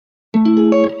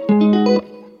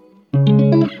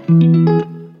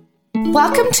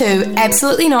Welcome to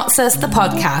Absolutely Not Sis, the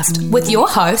podcast, with your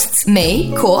hosts,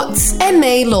 me, Courts, and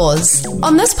me, Laws.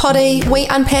 On this potty, we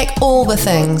unpack all the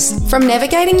things, from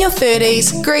navigating your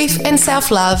 30s, grief and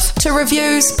self-love, to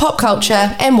reviews, pop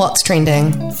culture, and what's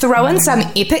trending. Throw in some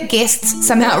epic guests,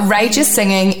 some outrageous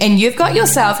singing, and you've got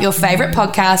yourself your favourite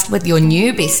podcast with your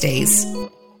new besties.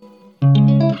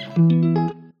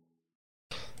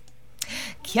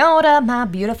 Kia ora, my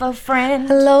beautiful friend.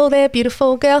 Hello there,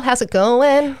 beautiful girl. How's it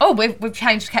going? Oh, we've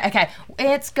changed. Okay,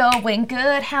 it's going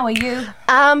good. How are you?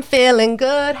 I'm feeling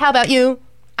good. How about you?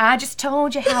 I just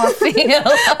told you how I feel.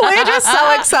 We're just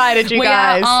so excited, you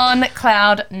guys. We are on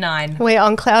cloud nine. We're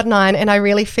on cloud nine, and I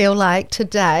really feel like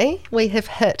today we have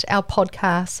hit our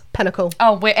podcast pinnacle.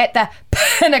 Oh, we're at the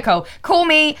pinnacle. Call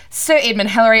me Sir Edmund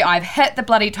Hillary. I've hit the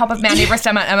bloody top of Mount Everest,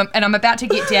 and I'm about to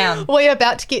get down. We're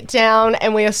about to get down,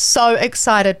 and we are so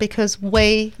excited because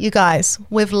we've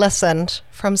listened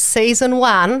from season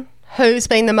 1. Who's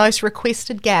been the most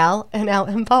requested gal in our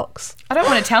inbox? I don't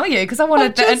want to tell you because I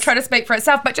wanted the intro to speak for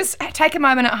itself, but just take a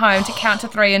moment at home to count to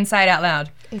 3 and say it out loud.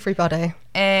 Everybody.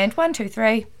 And 1, 2,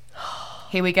 3.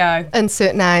 Here we go.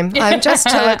 Insert name. I'm just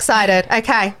too excited.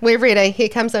 Okay, we're ready. Here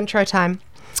comes intro time.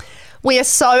 We are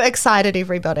so excited,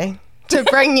 everybody, to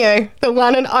bring you the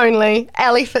one and only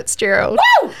Ellie Fitzgerald.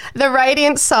 Woo! The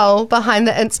radiant soul behind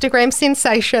the Instagram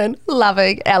sensation,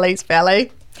 Loving Ellie's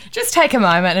Belly. Just take a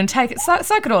moment and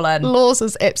soak it all in. Laws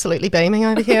is absolutely beaming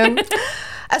over here.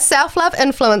 A self-love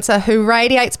influencer who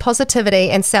radiates positivity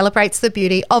and celebrates the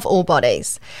beauty of all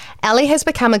bodies. Ellie has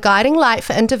become a guiding light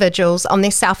for individuals on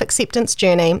their self-acceptance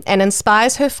journey and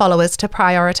inspires her followers to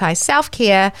prioritise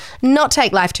self-care, not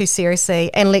take life too seriously,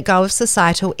 and let go of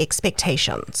societal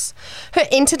expectations. Her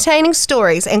entertaining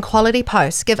stories and quality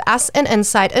posts give us an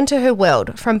insight into her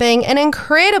world, from being an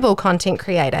incredible content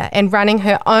creator and running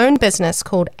her own business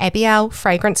called Abiel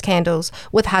Fragrance Candles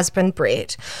with husband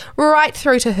Brett, right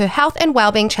through to her health and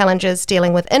wellbeing challenges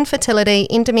dealing with infertility,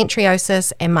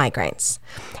 endometriosis, and migraines.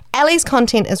 Ellie's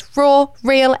content is raw,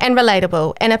 real, and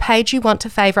relatable, and a page you want to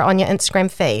favourite on your Instagram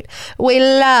feed. We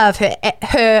love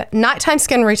her nighttime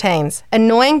skin routines,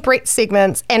 annoying Brett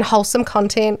segments, and wholesome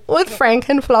content with Frank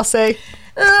and Flossie.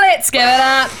 Let's give it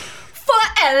up for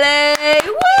Ellie!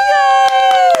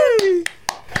 Woo!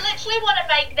 I literally want to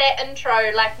make that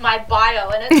intro like my bio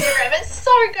on Instagram. It's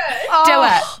so good. Do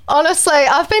it. Honestly,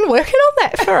 I've been working on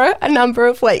that for a number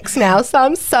of weeks now, so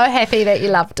I'm so happy that you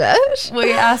loved it.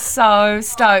 We are so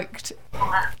stoked.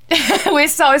 We're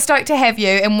so stoked to have you,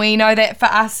 and we know that for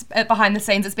us behind the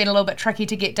scenes it's been a little bit tricky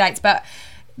to get dates, but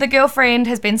the girlfriend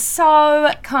has been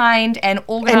so kind and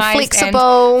organised and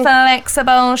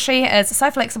flexible. She is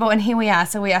so flexible, and here we are,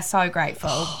 so we are so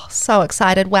grateful. So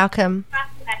excited. Welcome.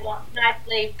 I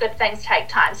believe good things take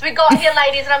time. So we got here,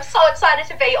 ladies, and I'm so excited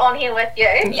to be on here with you.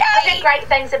 Yay! I heard great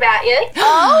things about you.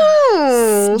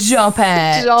 Oh, Stop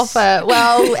it.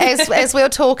 Well, as we were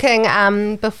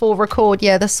talking before record,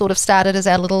 this sort of started as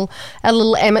our little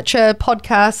amateur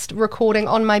podcast recording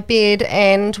on my bed,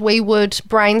 and we would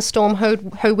brainstorm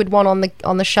who would want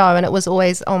on the show, and it was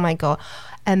always, oh my god,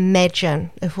 imagine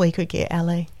if we could get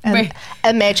Ellie.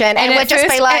 Imagine. And we'd just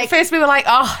be like... At first we were like,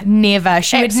 oh, never.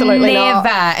 She absolutely would never.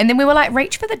 Not. And then we were like,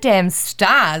 reach for the damn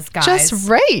stars, guys. Just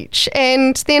reach.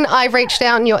 And then I reached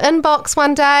out in your inbox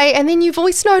one day, and then you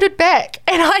voice noted back.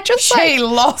 And I just She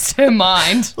lost her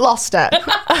mind. Lost it.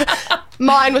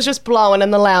 Mine was just blowing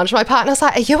in the lounge. My partner's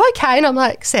like, are you okay? And I'm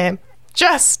like, Sam,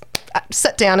 just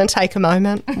sit down and take a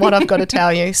moment, what I've got to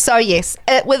tell you. So yes,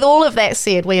 with all of that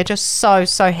said, we are just so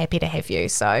happy to have you.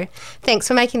 So thanks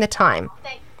for making the time.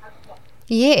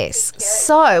 Yes,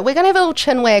 so we're going to have a little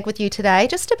chin wag with you today,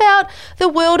 just about the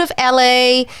world of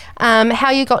Ellie, how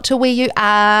you got to where you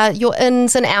are, your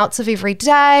ins and outs of every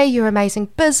day, your amazing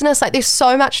business. Like, there's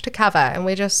so much to cover, and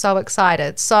we're just so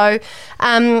excited. So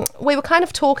we were kind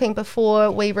of talking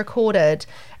before we recorded,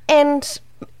 and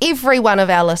every one of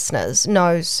our listeners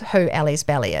knows who Ellie's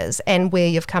Belly is and where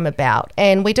you've come about.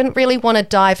 And we didn't really want to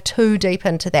dive too deep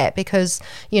into that because,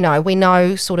 we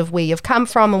know sort of where you've come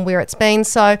from and where it's been.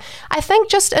 So I think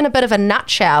just in a bit of a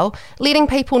nutshell, letting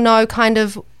people know kind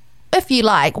of, if you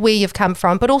like, where you've come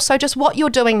from, but also just what you're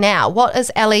doing now. What is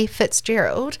Ellie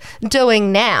Fitzgerald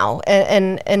doing now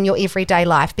in your everyday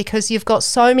life? Because you've got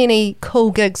so many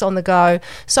cool gigs on the go,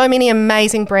 so many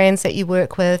amazing brands that you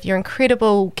work with, your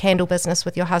incredible candle business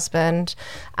with your husband,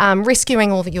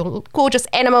 rescuing all of your gorgeous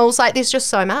animals. Like, there's just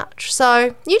so much.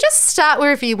 So you just start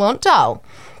wherever you want, doll.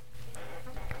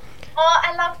 Oh,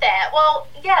 I love that. Well,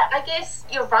 yeah, I guess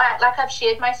you're right. Like, I've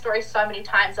shared my story so many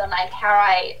times on like how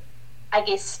I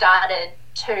guess started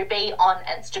to be on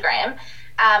Instagram.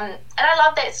 And I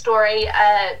love that story.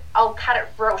 I'll cut it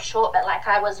real short, but like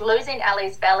I was losing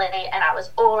Ellie's belly and I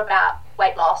was all about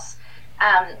weight loss.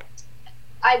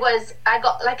 I was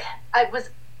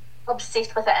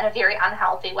obsessed with it in a very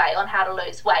unhealthy way on how to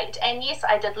lose weight. And yes,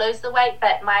 I did lose the weight,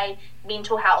 but my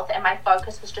mental health and my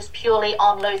focus was just purely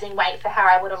on losing weight for how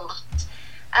I would have looked.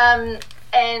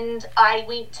 And I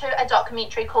went to a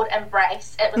documentary called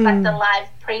Embrace. It was like the live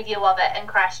preview of it in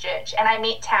Christchurch, and I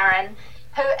met Taryn,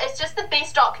 who is just the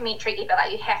best documentary ever.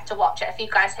 Like, you have to watch it if you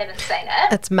guys haven't seen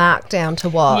it. It's marked down to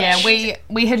watch. Yeah,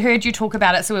 we had heard you talk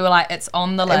about it, so we were like, it's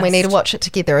on the list. And we need to watch it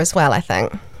together as well, I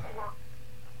think.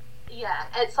 Yeah,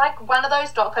 it's like one of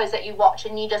those docos that you watch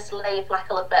and you just leave like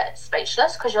a little bit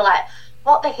speechless, because you're like,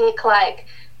 what the heck? Like,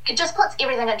 it just puts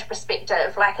everything into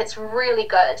perspective. Like, it's really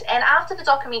good. And after the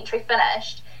documentary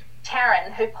finished,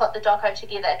 Taryn, who put the doco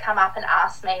together, come up and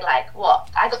asked me, like, what?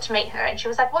 I got to meet her, and she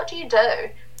was like, what do you do?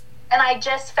 And I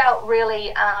just felt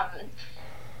really,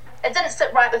 it didn't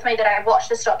sit right with me that I watched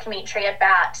this documentary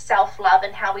about self-love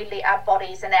and how we let our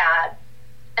bodies and our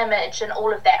image and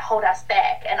all of that hold us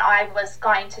back. And I was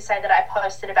going to say that I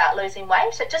posted about losing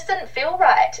weight. It just didn't feel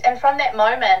right. And from that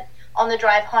moment, on the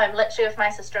drive home, literally with my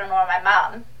sister-in-law and my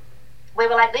mum, we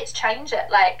were like, let's change it.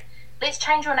 Like, let's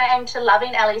change your name to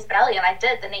Loving Ellie's Belly. And I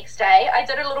did the next day. I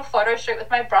did a little photo shoot with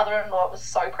my brother-in-law. It was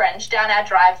so cringe, down our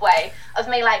driveway, of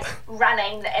me like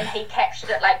running, and he captured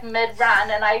it like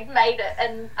mid-run, and I made it,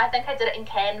 and I think I did it in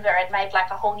Canva and made like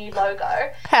a whole new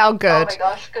logo. How good. Oh my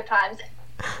gosh, good times.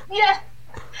 Yeah.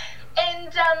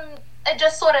 And it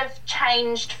just sort of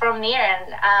changed from there,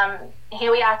 and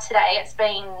here we are today. It's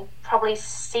been probably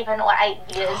 7 or 8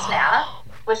 years now,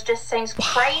 which just seems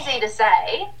crazy to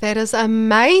say. That is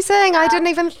amazing. I didn't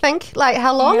even think like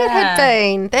how long it had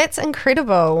been. That's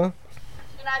incredible.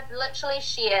 And I've literally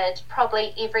shared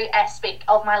probably every aspect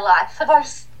of my life for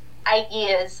those 8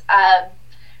 years.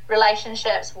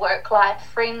 Relationships, work life,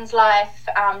 friends life,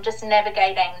 just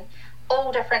navigating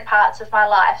all different parts of my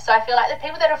life. So I feel like the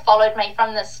people that have followed me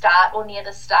from the start or near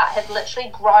the start have literally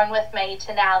grown with me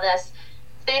to now this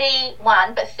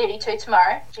 31 but 32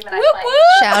 tomorrow. Gemini twins.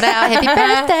 Shout out, happy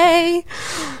birthday.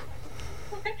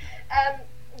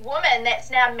 Woman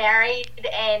that's now married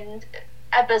and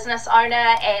a business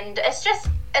owner, and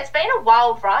it's been a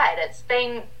wild ride. It's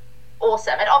been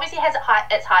awesome. It obviously has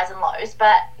its highs and lows,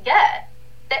 but yeah,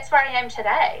 that's where I am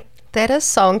today. That is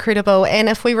so incredible. And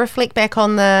if we reflect back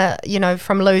on the,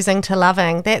 from losing to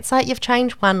loving, that's like you've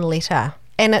changed one letter.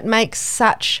 And it makes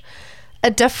such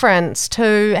a difference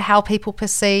to how people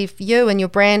perceive you and your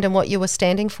brand and what you were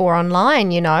standing for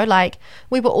online, Like,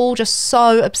 we were all just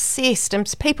so obsessed,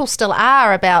 and people still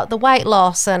are, about the weight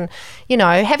loss and,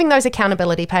 having those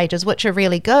accountability pages, which are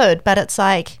really good. But it's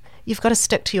like, you've got to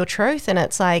stick to your truth. And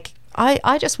it's like,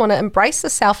 I just want to embrace the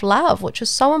self-love, which is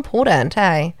so important,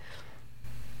 hey?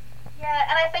 Yeah,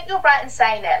 and I think you're right in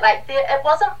saying that. Like, it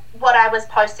wasn't what I was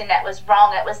posting that was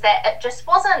wrong. It was that it just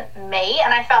wasn't me,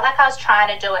 and I felt like I was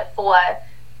trying to do it for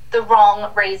the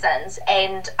wrong reasons,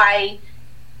 and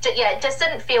it just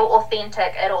didn't feel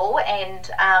authentic at all. And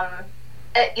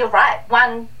you're right,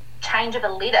 one change of a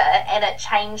letter, and it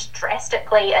changed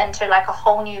drastically into like a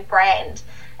whole new brand.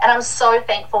 And I'm so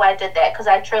thankful I did that, because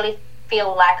I truly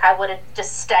feel like I would have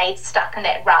just stayed stuck in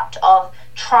that rut of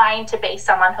trying to be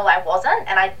someone who I wasn't,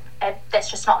 and that's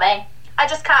just not me.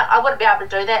 I wouldn't be able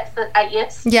to do that for 8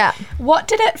 years. Yeah. What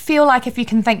did it feel like, if you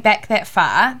can think back that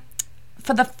far,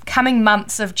 for the coming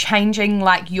months of changing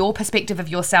like your perspective of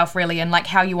yourself really, and like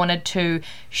how you wanted to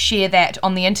share that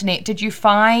on the internet? Did you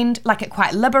find like it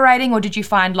quite liberating, or did you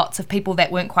find lots of people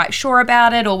that weren't quite sure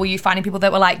about it, or were you finding people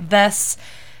that were like, this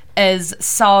is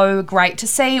so great to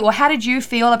see? Or how did you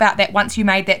feel about that once you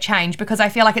made that change? Because I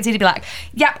feel like it's easy to be like,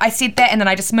 yep, I said that and then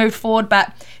I just moved forward,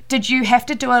 but did you have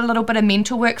to do a little bit of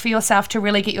mental work for yourself to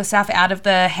really get yourself out of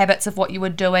the habits of what you were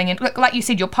doing? And like you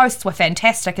said, your posts were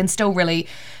fantastic and still really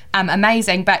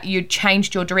amazing, but you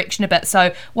changed your direction a bit.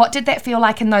 So what did that feel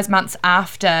like in those months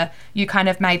after you kind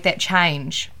of made that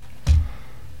change?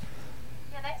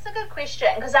 That's a good question,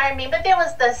 because I remember there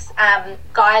was this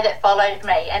guy that followed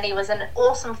me, and he was an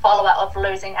awesome follower of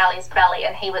Losing Ellie's Belly,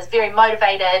 and he was very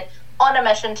motivated, on a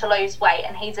mission to lose weight,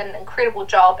 and he's an incredible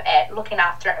job at looking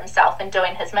after himself and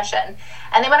doing his mission.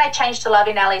 And then when I changed to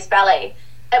Loving Ellie's Belly,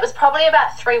 it was probably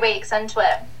about 3 weeks into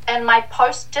it, and my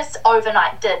post just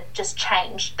overnight did just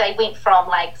change. They went from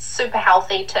like super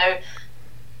healthy to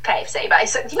KFC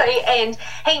basically, and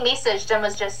he messaged and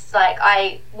was just like,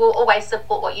 I will always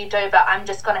support what you do, but I'm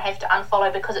just going to have to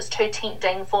unfollow because it's too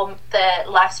tempting for the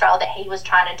lifestyle that he was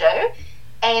trying to do.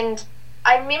 And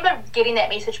I remember getting that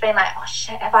message being like, oh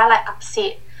shit, have I like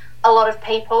upset a lot of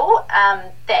people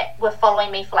that were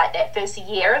following me for like that first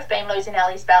year of being losing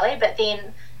Ellie's belly, but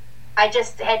then I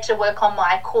just had to work on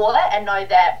my core and know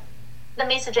that the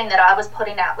messaging that I was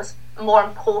putting out was more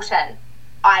important,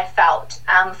 I felt,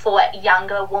 for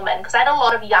younger women, because I had a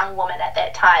lot of young women at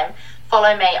that time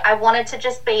follow me. I wanted to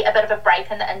just be a bit of a break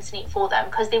in the internet for them,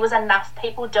 because there was enough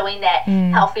people doing that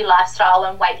healthy lifestyle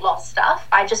and weight loss stuff.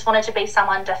 I just wanted to be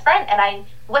someone different, and I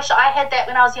wish I had that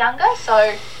when I was younger.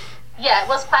 So yeah, it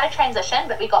was quite a transition,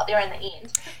 but we got there in the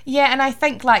end. Yeah, and I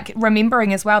think, like,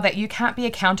 remembering as well that you can't be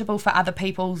accountable for other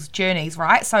people's journeys,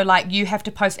 right? So, like, you have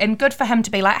to post, and good for him to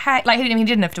be like, hey, like, he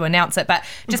didn't have to announce it, but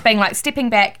just being like,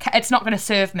 stepping back, it's not going to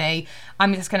serve me,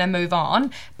 I'm just going to move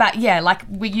on. But yeah, like,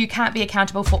 you can't be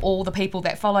accountable for all the people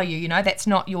that follow you, you know? That's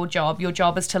not your job. Your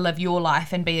job is to live your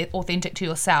life and be authentic to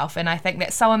yourself. And I think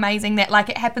that's so amazing that, like,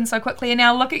 it happened so quickly, and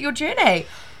now look at your journey.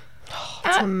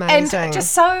 It's amazing. And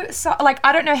just so, like,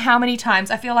 I don't know how many times,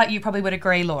 I feel like you probably would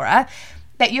agree, Laura,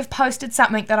 that you've posted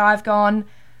something that I've gone,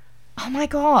 oh my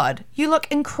God, you look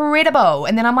incredible.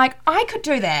 And then I'm like, I could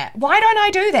do that. Why don't I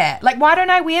do that? Like, why don't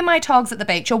I wear my togs at the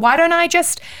beach? Or why don't I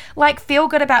just, like, feel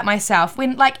good about myself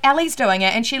when, like, Ellie's doing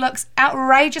it and she looks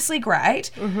outrageously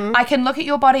great. I can look at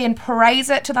your body and praise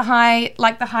it to the high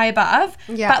above.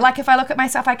 Yeah. But, like, if I look at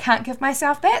myself, I can't give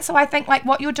myself that. So I think, like,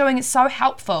 what you're doing is so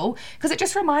helpful, because it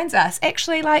just reminds us,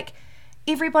 actually, like,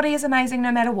 everybody is amazing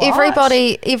no matter what.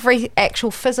 Every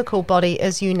actual physical body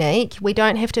is unique. We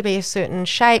don't have to be a certain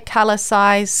shape, colour,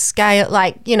 size, scale,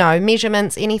 like, you know,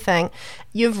 measurements, anything.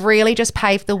 You've really just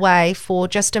paved the way for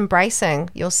just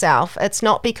embracing yourself. It's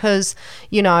not because,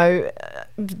 you know,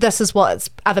 this is what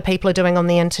other people are doing on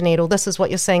the internet, or this is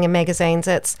what you're seeing in magazines.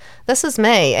 It's, this is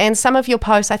me. And some of your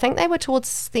posts, I think they were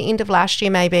towards the end of last year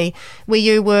maybe, where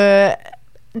you were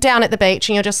down at the beach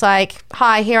and you're just like,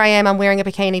 hi, here I am, I'm wearing a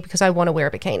bikini because I want to wear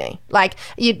a bikini. Like,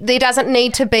 there doesn't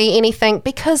need to be anything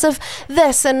because of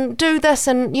this and do this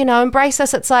and, you know, embrace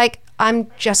this. It's like,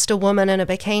 I'm just a woman in a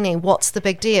bikini. What's the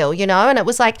big deal, you know? And it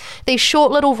was like these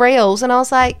short little reels, and I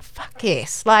was like, fuck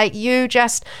yes. Like,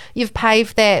 you've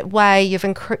paved that way. You've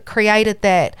created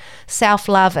that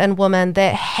self-love in women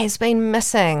that has been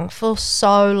missing for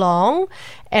so long.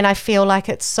 And I feel like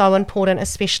it's so important,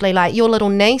 especially like your little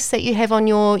niece that you have on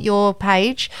your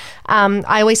page.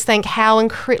 I always think how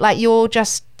like, you're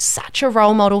just such a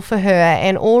role model for her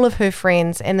and all of her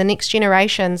friends and the next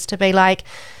generations, to be like,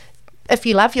 if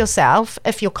you love yourself,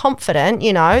 if you're confident,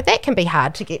 you know, that can be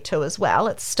hard to get to as well.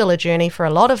 It's still a journey for a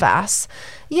lot of us.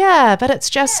 Yeah, but it's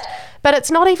just, but it's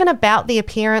not even about the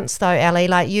appearance though, Ellie.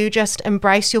 Like, you just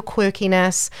embrace your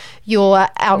quirkiness, your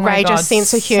outrageous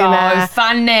sense of humour. So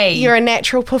funny. You're a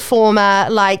natural performer.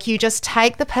 Like, you just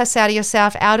take the piss out of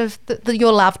yourself, out of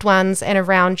your loved ones and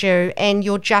around you, and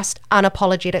you're just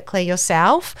unapologetically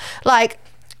yourself. Like,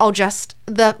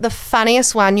 the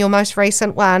funniest one, your most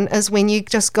recent one, is when you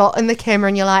just got in the camera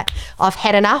and you're like, I've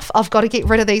had enough, I've got to get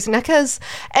rid of these knickers.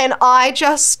 And I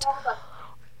just...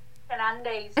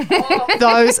 undies.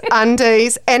 Those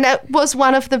undies. And it was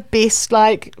one of the best,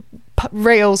 like,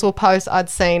 reels or posts I'd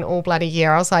seen all bloody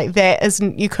year. I was like,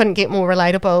 you couldn't get more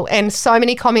relatable. And so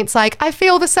many comments like, I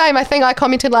feel the same. I think I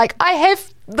commented like, I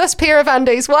have this pair of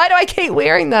undies, why do I keep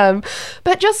wearing them?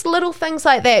 But just little things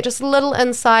like that, just little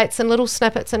insights and little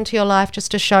snippets into your life,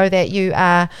 just to show that you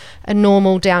are a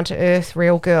normal, down-to-earth,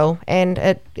 real girl. And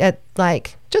it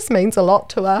like just means a lot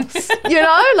to us. You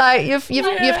know, like,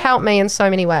 you've helped me in so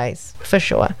many ways, for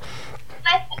sure.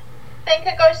 I think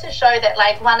it goes to show that,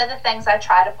 like, one of the things I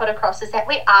try to put across is that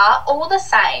we are all the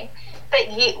same,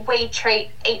 but yet we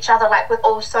treat each other like we're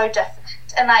all so different.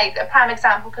 And, like, a prime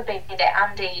example could be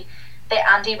that undie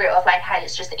reel of, like, hey,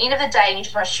 it's just the end of the day and you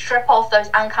just want to strip off those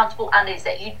uncomfortable undies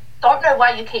that you don't know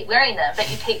why you keep wearing them, but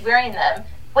you keep wearing them.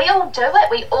 We all do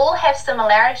it. We all have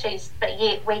similarities, but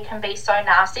yet we can be so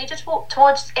nasty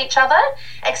towards each other,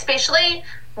 especially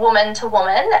woman to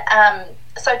woman.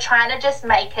 So trying to just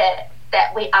make it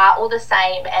that we are all the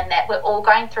same and that we're all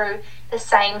going through the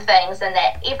same things, and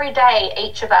that every day,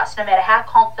 each of us, no matter how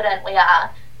confident we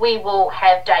are, we will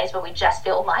have days where we just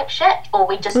feel like shit, or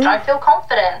we just don't feel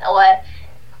confident, or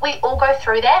we all go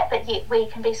through that, but yet we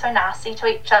can be so nasty to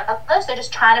each other. So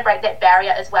just trying to break that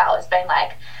barrier as well, as being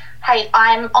like, hey,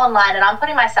 I'm online and I'm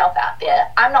putting myself out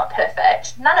there. I'm not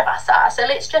perfect. None of us are. So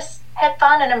let's just have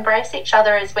fun and embrace each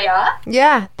other as we are.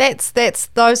 Yeah,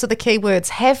 those are the key words.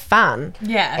 Have fun.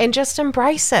 Yeah. And just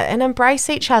embrace it and embrace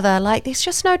each other. Like, there's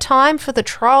just no time for the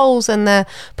trolls and the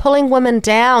pulling women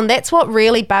down. That's what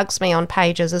really bugs me on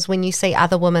pages, is when you see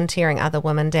other women tearing other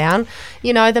women down.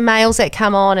 You know, the males that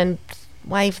come on and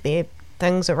wave their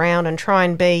things around and try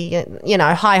and be, you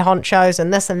know, high honchos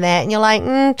and this and that, and you're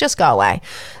like, just go away.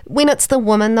 When it's the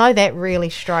woman, though, that really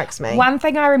strikes me. One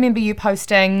thing I remember you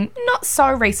posting, not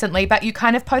so recently, but you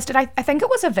kind of posted, I think it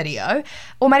was a video,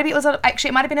 or maybe it was actually,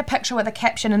 it might have been a picture with a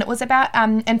caption, and it was about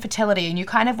infertility, and you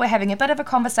kind of were having a bit of a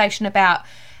conversation about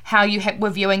how you were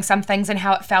viewing some things and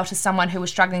how it felt as someone who was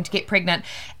struggling to get pregnant.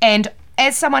 And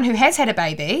as someone who has had a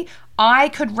baby, I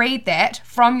could read that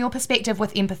from your perspective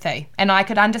with empathy, and I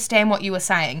could understand what you were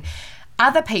saying.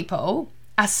 Other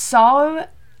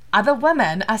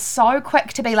women are so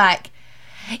quick to be like,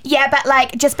 yeah, but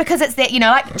like, just because it's their, you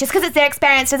know, like, just because it's their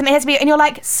experience doesn't mean it has to be, and you're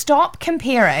like, stop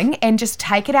comparing and just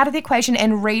take it out of the equation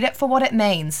and read it for what it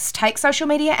means. Take social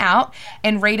media out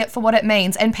and read it for what it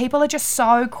means. And people are just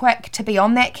so quick to be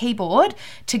on that keyboard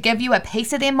to give you a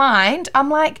piece of their mind. I'm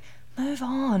like, move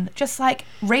on. Just like,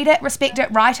 read it, respect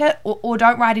it, write it, or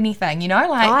don't write anything, you know?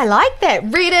 Like, I like that.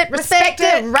 Read it, respect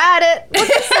it, write it. What's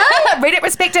it say? Read it,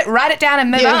 respect it, write it down, and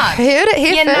move on. Heard it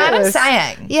here You know what I'm first.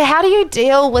 saying? Yeah, how do you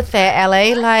deal with that,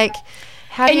 Ellie? Like,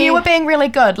 how do And you were being really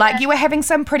good. Like, you were having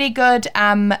some pretty good,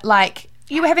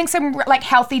 you were having some like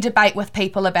healthy debate with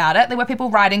people about it. There were people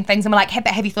writing things and were like,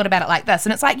 have you thought about it like this?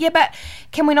 And it's like, yeah, but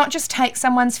can we not just take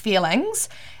someone's feelings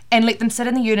and let them sit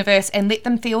in the universe and let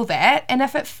them feel that? And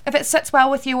if it sits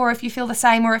well with you, or if you feel the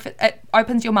same, or if it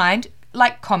opens your mind,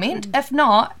 like, comment. If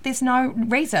not, there's no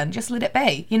reason. Just let it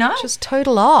be, you know? just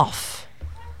total off?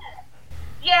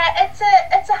 Yeah, it's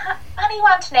a funny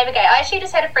one to navigate. I actually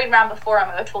just had a friend round before, and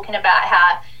we were talking about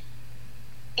how,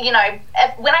 you know,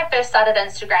 when I first started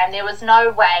Instagram, there was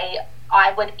no way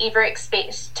I would ever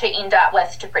expect to end up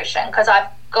with depression, because I've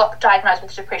got diagnosed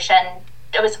with depression,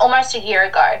 it was almost a year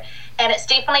ago, and it's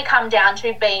definitely come down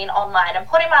to being online and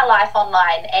putting my life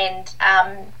online, and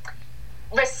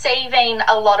receiving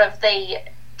a lot of the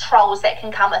trolls that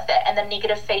can come with it and the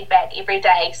negative feedback every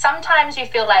day. Sometimes you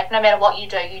feel like no matter what you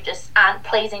do, you just aren't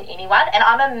pleasing anyone, and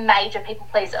I'm a major people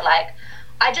pleaser. Like,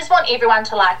 I just want everyone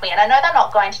to like me, and I know they're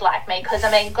not going to like me, because,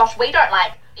 I mean, gosh, we don't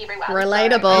like everyone.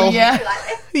 Relatable. So, Yeah.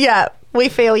 Yeah, we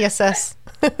feel you, sis.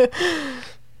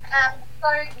 So,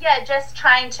 yeah, just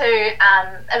trying to,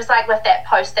 it was like with that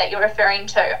post that you're referring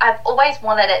to, I've always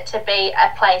wanted it to be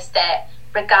a place that,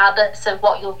 regardless of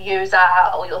what your views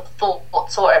are or your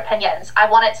thoughts or opinions, I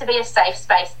want it to be a safe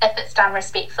space if it's done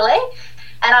respectfully.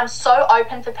 And I'm so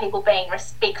open for people being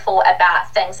respectful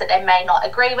about things that they may not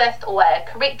agree with, or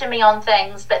correcting me on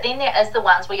things. But then there is the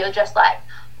ones where you're just like,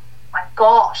 oh my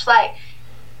gosh, like,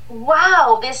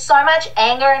 wow, there's so much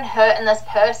anger and hurt in this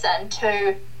person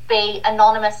to be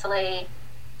anonymously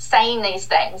saying these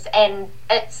things, and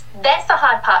that's the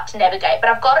hard part to navigate. But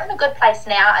I've got it in a good place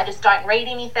now. I just don't read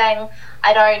anything.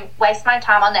 I don't waste my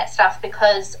time on that stuff,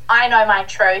 because I know my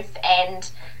truth, and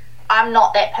I'm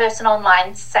not that person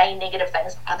online saying negative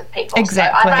things to other people.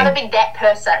 Exactly. So I'd rather be that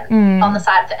person on the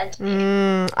side of the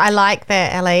internet. I like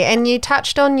that, Ellie. And you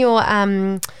touched on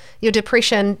your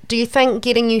depression. Do you think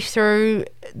getting you through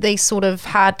these sort of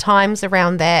hard times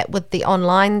around that with the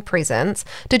online presence,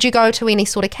 did you go to any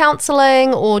sort of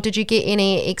counselling, or did you get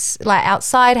any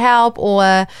outside help,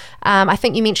 or I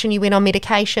think you mentioned you went on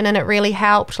medication and it really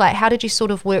helped? Like, how did you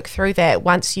sort of work through that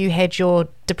once you had your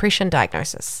depression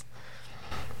diagnosis?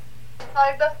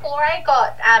 So before I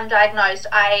got diagnosed,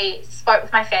 I spoke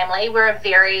with my family. We're a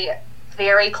very,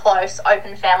 very close,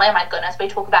 open family. Oh my goodness, we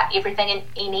talk about everything and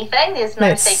anything. There's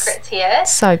no secrets here.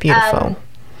 So beautiful.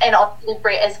 And obviously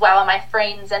Brett as well, and my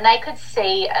friends, and they could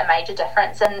see a major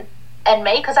difference in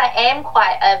me, because I am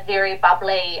quite a very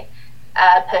bubbly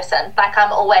person. Like,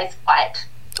 I'm always quite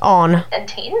on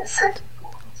intense.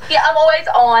 Yeah, I'm always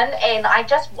on, and I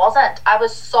just wasn't. I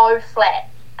was so flat,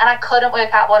 and I couldn't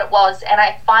work out what it was. And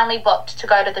I finally booked to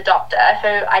go to the doctor,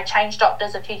 who I changed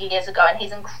doctors a few years ago, and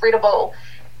he's incredible.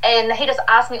 And he just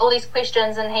asked me all these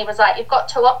questions, and he was like, you've got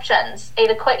two options,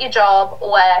 either quit your job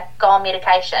or go on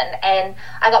medication. And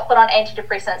I got put on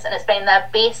antidepressants, and it's been the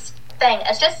best thing.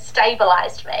 It's just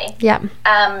stabilised me. Yeah.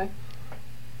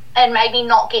 And made me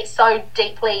not get so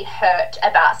deeply hurt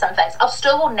about some things. I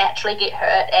still will naturally get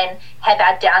hurt and have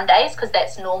our down days, because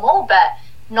that's normal, but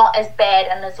not as bad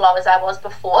and as low as I was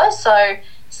before. So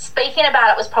speaking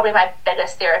about it was probably my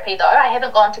biggest therapy, though. I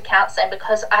haven't gone to counselling,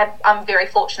 because I'm very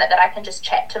fortunate that I can just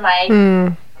chat to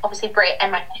my, obviously, Brett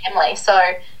and my family. So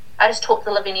I just talked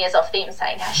the living ears off them,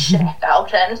 saying how shit I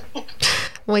felt. And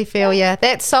we feel you.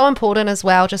 That's so important as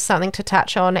well, just something to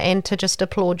touch on, and to just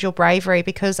applaud your bravery,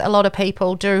 because a lot of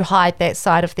people do hide that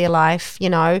side of their life,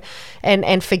 you know,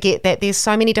 and forget that there's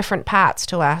so many different parts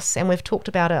to us. And we've talked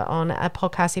about it on a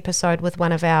podcast episode with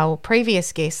one of our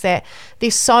previous guests, that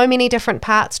there's so many different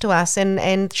parts to us,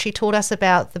 and she taught us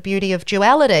about the beauty of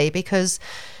duality, because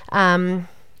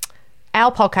our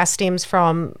podcast stems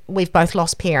from, we've both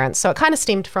lost parents, so it kind of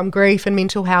stemmed from grief and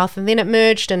mental health, and then it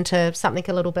merged into something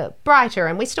a little bit brighter,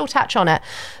 and we still touch on it.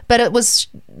 But it was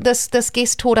this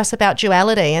guest taught us about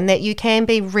duality, and that you can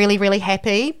be really, really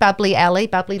happy, bubbly Ellie,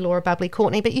 bubbly Laura, bubbly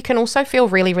Courtney, but you can also feel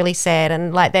really, really sad,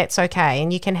 and like that's okay,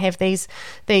 and you can have these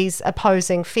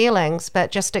opposing feelings,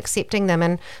 but just accepting them.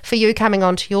 And for you, coming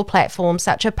onto your platform,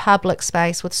 such a public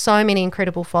space with so many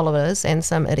incredible followers and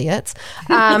some idiots,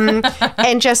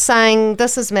 and just saying,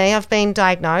 this is me, I've been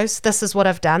diagnosed, this is what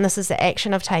I've done, this is the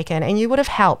action I've taken, and you would have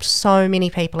helped so many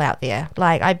people out there.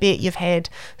 Like, I bet you've had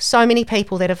so many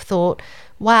people that have thought,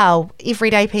 wow,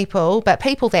 everyday people, but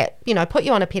people that, you know, put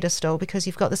you on a pedestal because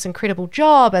you've got this incredible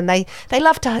job, and they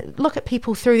love to look at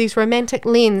people through these romantic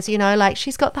lens, you know, like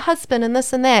she's got the husband and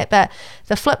this and that. But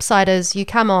the flip side is, you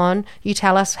come on, you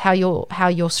tell us how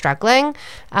you're struggling,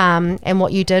 and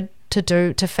what you did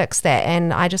to fix that.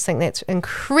 And I just think that's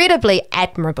incredibly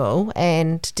admirable,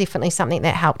 and definitely something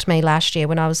that helped me last year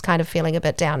when I was kind of feeling a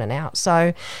bit down and out.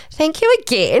 So thank you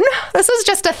again. This is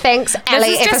just a thanks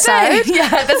Ellie episode.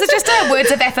 This is just a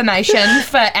words of affirmation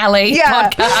for Ellie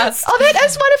podcast. Oh, that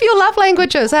is one of your love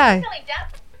languages, eh?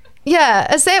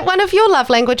 Yeah, is that one of your love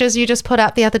languages you just put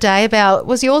up the other day about,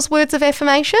 was yours words of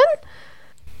affirmation?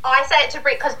 I say it to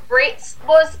Brett because Brett's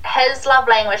was his love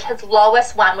language. His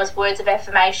lowest one was words of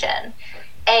affirmation,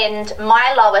 and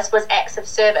my lowest was acts of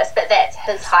service, but that's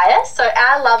his highest. So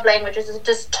our love languages is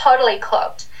just totally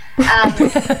cooked, and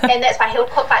that's why he'll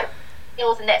cook like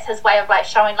meals, and that's his way of like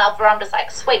showing love. Where I'm just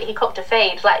like, sweet, he cooked a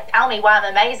feed. Like, tell me why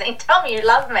I'm amazing. Tell me you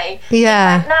love me.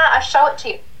 Yeah. Like, nah, I show it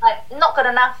to you. Like, not good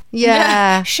enough.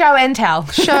 Yeah. Show and tell.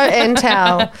 Show and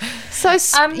tell. So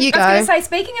you go. I was going to say,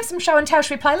 speaking of some show and tell,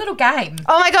 should we play a little game?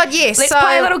 Oh my God, yes. Let's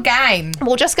play a little game.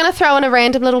 We're just going to throw in a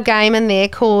random little game in there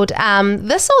called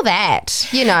This or That,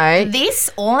 you know.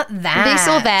 This or that. This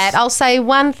or that. I'll say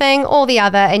one thing or the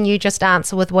other, and you just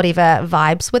answer with whatever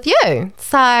vibes with you.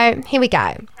 So here we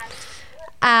go.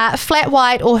 Flat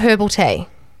white or herbal tea?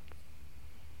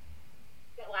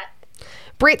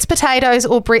 Brett's potatoes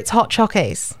or Brett's hot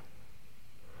chockies?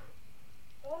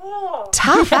 Oh.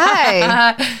 Tough,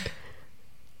 eh?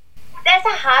 That's a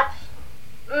hard.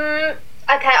 Okay,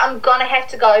 I'm gonna have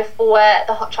to go for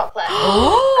the hot chocolate.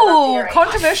 Oh,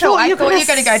 controversial. I thought you were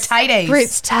going to go taties.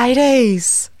 Brett's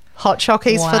taties. Hot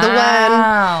chockies for the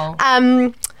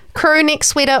win. Crew neck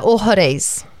sweater or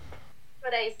hoodies?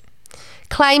 Hoodies.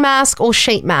 Clay mask or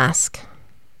sheet mask?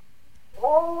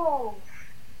 Oh.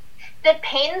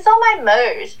 Depends on my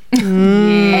mood. Yes.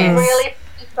 It really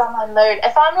depends on my mood.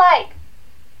 If I'm like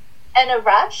in a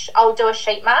rush, I'll do a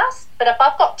sheet mask. But if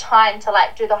I've got time to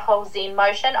like do the whole Zen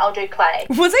motion, I'll do clay.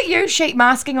 Was it you sheet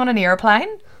masking on an aeroplane?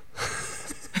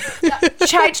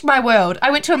 Changed my world.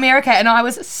 I went to America and I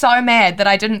was so mad that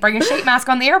I didn't bring a sheet mask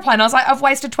on the aeroplane. I was like, I've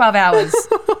wasted 12 hours.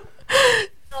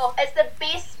 Oh, it's the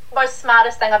best, most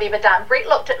smartest thing I've ever done. Brett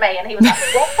looked at me and he was like,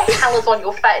 what the hell is on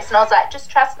your face? And I was like, just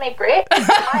trust me, Brett.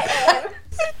 I am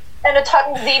in a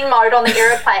total Zen mode on the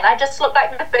aeroplane. I just look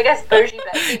like the biggest bougie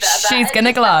bitch ever. She's going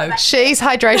to glow. She's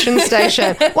hydration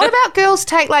station. What about girls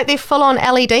take like their full-on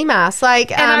LED masks?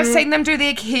 Like, and I've seen them do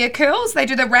their hair curls. They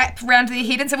do the wrap around their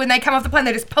head, and so when they come off the plane,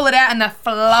 they just pull it out and they're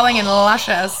flowing and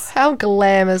luscious. How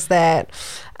glam is that?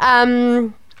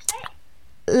 Love.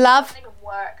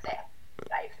 Work there.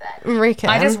 Reckon.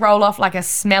 I just roll off like a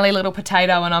smelly little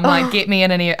potato, and I'm like, get me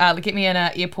in an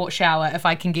airport shower if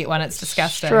I can get one. It's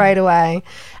disgusting. Straight away.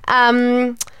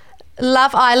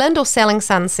 Love Island or Selling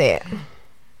Sunset?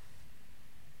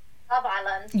 Love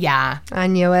Island. Yeah, I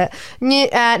knew it.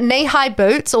 Knee-high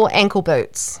boots or ankle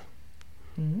boots?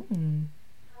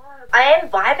 I am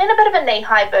vibing a bit of a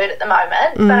knee-high boot at the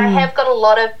moment, but I have got a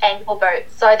lot of ankle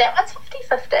boots, so that one's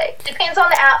 50-50. Depends on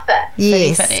the outfit.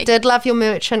 Yes, 50-50. Did love your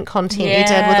merchant content you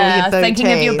did with all your booties.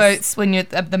 Thinking of your boots when you're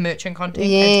the merchant content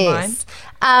came to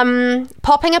mind.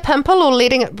 Popping a pimple or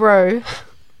letting it brew?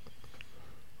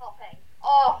 Popping.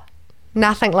 Oh.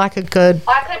 Nothing like a good...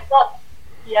 I could watch...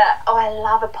 Yeah. Oh, I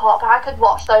love a pop. I could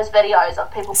watch those videos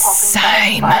of people popping Same.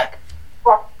 things. Like,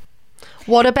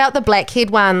 what about the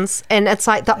blackhead ones? And it's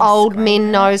like the old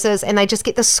men noses, and they just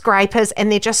get the scrapers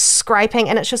and they're just scraping,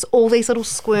 and it's just all these little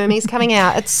squirmies coming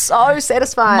out. It's so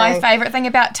satisfying. My favourite thing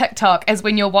about TikTok is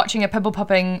when you're watching a pimple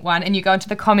popping one and you go into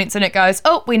the comments and it goes,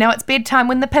 oh, we know it's bedtime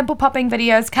when the pimple popping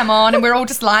videos come on, and we're all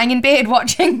just lying in bed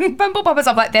watching pimple poppers.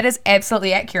 I'm like, that is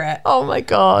absolutely accurate. Oh my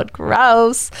God,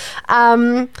 gross.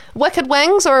 Wicked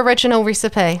wings or original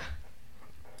recipe?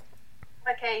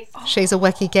 Okay. She's a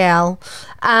wiki gal.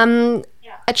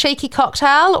 A cheeky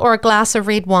cocktail or a glass of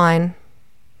red wine?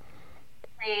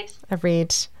 Red. A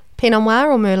red. Pinot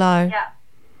Noir or Merlot? Yeah.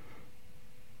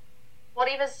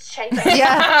 whatever's cheapest.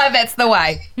 Yeah. That's the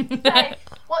way. Like,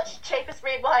 what's cheapest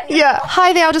red wine? Yeah.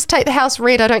 Hi there, I'll just take the house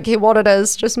red. I don't care what it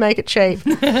is. Just make it cheap.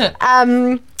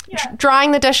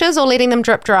 Drying the dishes or letting them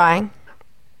drip dry?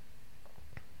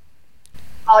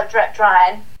 Oh, drip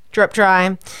drying. Drip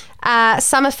dry.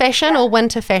 Summer fashion or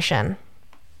winter fashion?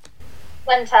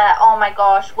 Winter, oh my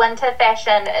gosh. Winter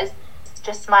fashion is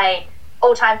just my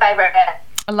all-time favourite.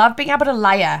 I love being able to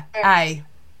layer, eh?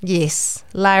 Yes.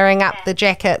 Layering up the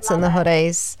jackets and the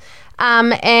hoodies.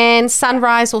 And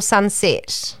sunrise or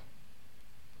sunset?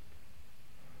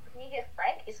 Can you hear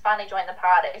Frank? He's finally joined the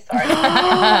party, sorry.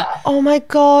 Oh my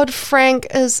God, Frank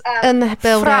is in the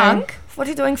building. Frank? What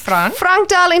are you doing, Frank? Frank,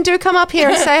 darling, do come up here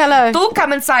and say hello. Do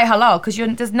come and say hello, because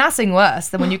there's nothing worse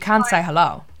than when you can't say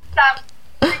hello.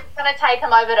 I'm going to take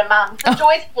him over to Mum. The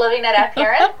joys of living at our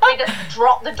parents. We just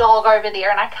drop the dog over there,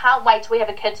 and I can't wait till we have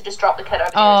a kid to just drop the kid over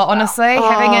there. Oh, as well. honestly,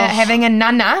 having a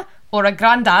nana or a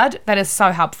granddad, that is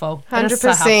so helpful. That is so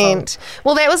helpful. 100%.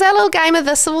 Well, that was our little game of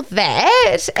this or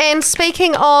that. And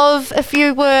speaking of, if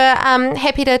you were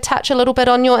happy to touch a little bit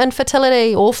on your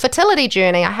infertility or fertility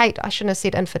journey, I shouldn't have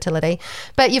said infertility,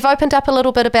 but you've opened up a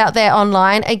little bit about that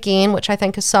online again, which I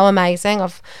think is so amazing.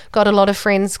 I've got a lot of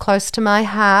friends close to my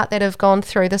heart that have gone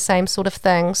through the same sort of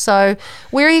thing. So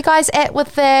where are you guys at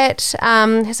with that?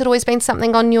 Has it always been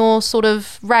something on your sort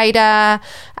of radar?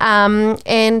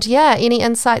 And yeah, any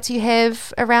insights you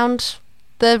have around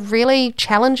the really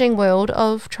challenging world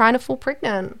of trying to fall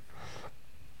pregnant?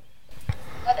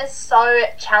 It is so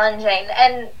challenging.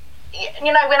 And,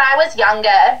 you know, when I was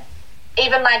younger,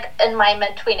 even like in my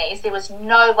mid-20s, there was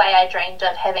no way I dreamed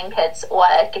of having kids or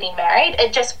getting married.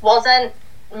 It just wasn't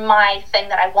my thing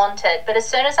that I wanted. But as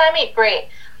soon as I met Brett,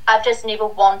 I've just never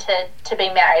wanted to be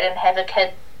married and have a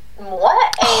kid more.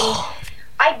 And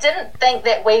I didn't think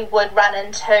that we would run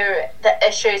into the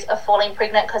issues of falling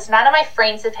pregnant because none of my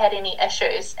friends have had any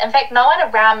issues. In fact, no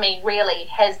one around me really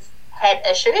has had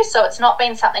issues, so it's not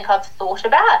been something I've thought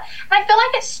about. And I feel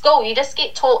like at school you just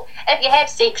get taught if you have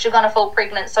sex you're going to fall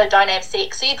pregnant, so don't have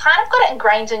sex. So you kind of got it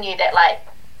ingrained in you that like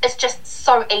it's just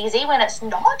so easy when it's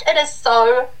not. It is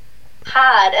so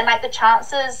hard, and like the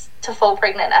chances to fall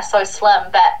pregnant are so slim.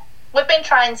 But we've been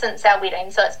trying since our wedding,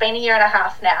 so it's been 1.5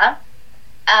 years now.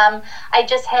 I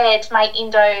just had my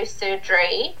endo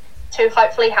surgery to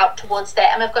hopefully help towards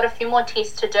that, and we've got a few more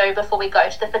tests to do before we go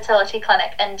to the fertility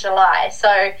clinic in July.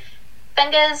 So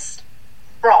fingers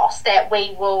crossed that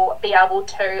we will be able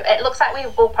to. It looks like we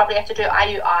will probably have to do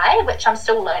IUI, which I'm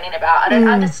still learning about. I don't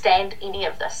understand any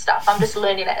of this stuff. I'm just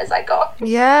learning it as I go.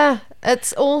 Yeah,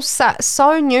 it's all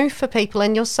so new for people,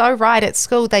 and you're so right. At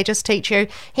school they just teach you,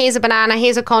 here's a banana,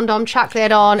 here's a condom, chuck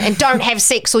that on, and don't have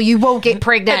sex or you will get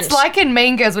pregnant. It's like in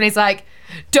Mean Girls when he's like,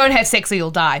 don't have sex or you'll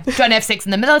die. Don't have sex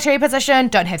in the military position.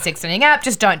 Don't have sex standing up.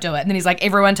 Just don't do it. And then he's like,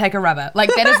 everyone take a rubber.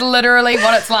 Like, that is literally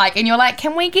what it's like. And you're like,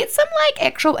 can we get some, like,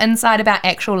 actual insight about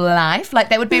actual life? Like,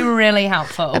 that would be really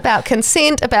helpful. About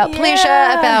consent, about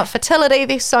pleasure, about fertility.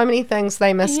 There's so many things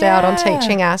they missed out on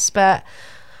teaching us. But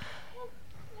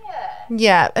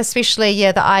yeah, especially,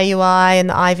 the IUI and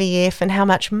the IVF and how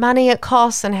much money it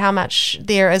costs and how much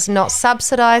there is not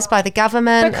subsidised by the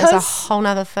government is a whole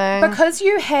nother thing. Because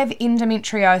you have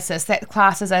endometriosis, that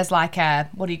classes as like a,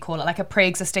 what do you call it, like a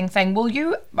pre-existing thing. Will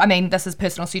you, I mean, this is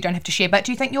personal so you don't have to share, but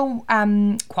do you think you'll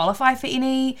qualify for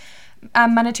any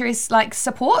monetary like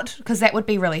support? Because that would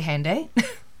be really handy.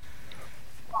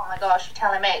 Oh my gosh, you're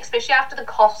telling me, especially after the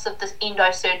costs of this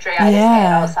endo surgery I just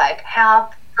had, I was like,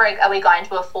 how are we going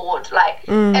to afford, like,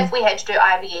 if we had to do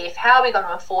IVF, how are we going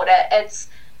to afford it? It's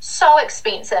so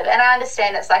expensive, and I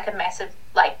understand it's like a massive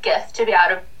like gift to be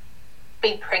able to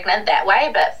be pregnant that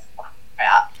way, but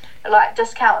like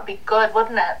discount would be good,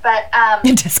 wouldn't it? But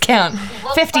discount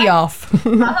 50 off.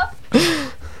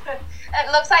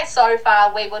 It looks like so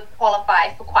far we would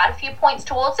qualify for quite a few points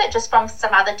towards it just from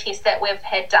some other tests that we've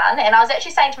had done. And I was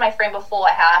actually saying to my friend before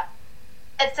how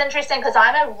it's interesting because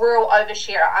I'm a real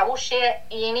oversharer. I will share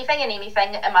anything and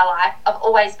anything in my life. I've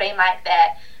always been like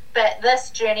that. But this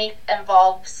journey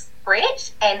involves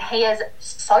Brett, and he is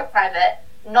so private,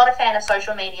 not a fan of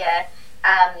social media,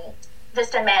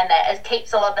 just a man that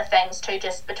keeps a lot of the things to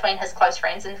just between his close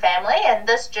friends and family. And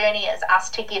this journey is us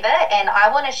together, and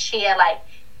I want to share like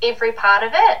every part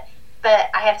of it, but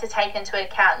I have to take into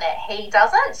account that he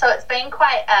doesn't. So it's been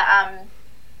quite a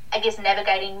I guess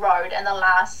navigating road in the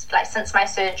last, like, since my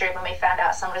surgery when we found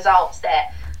out some results,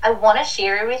 that I want to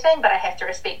share everything, but I have to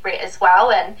respect Brett as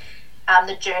well, and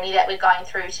the journey that we're going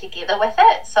through together with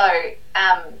it. So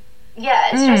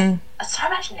it's just so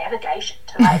much navigation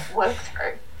to like work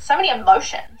through, so many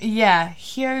emotions. Yeah,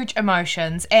 huge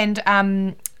emotions. And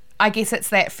I guess it's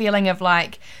that feeling of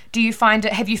like, have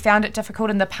you found it difficult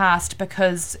in the past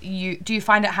because do you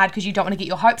find it hard because you don't want to get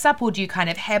your hopes up, or do you kind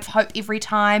of have hope every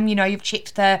time, you've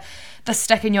checked the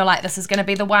stick and you're like, this is going to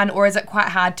be the one, or is it quite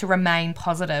hard to remain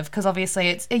positive? Because obviously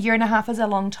it's a year and a half is a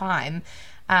long time.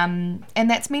 And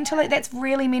that's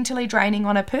really mentally draining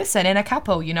on a person and a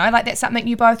couple, like that's something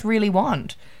you both really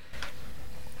want.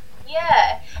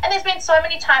 Yeah, and there's been so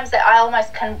many times that I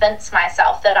almost convince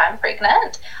myself that I'm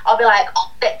pregnant. I'll be like,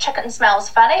 oh, that chicken smells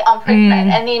funny, I'm pregnant.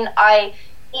 And then I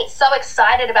get so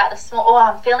excited about the smell, oh,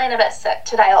 I'm feeling a bit sick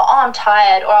today, or oh, I'm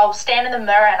tired, or I'll stand in the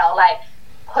mirror and I'll like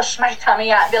push my tummy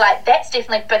out and be like, that's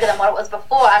definitely bigger than what it was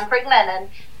before, I'm pregnant. And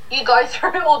you go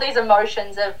through all these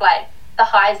emotions of like the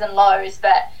highs and lows,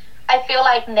 but I feel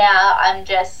like now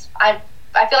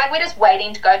I feel like we're just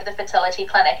waiting to go to the fertility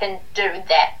clinic and do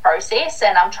that process,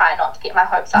 and I'm trying not to get my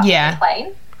hopes up and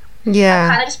clean. Yeah.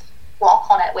 I kind of just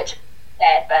block on it, which is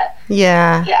bad, but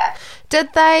yeah.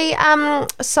 Did they,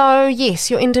 so yes,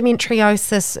 your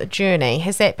endometriosis journey,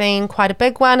 has that been quite a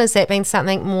big one? Has that been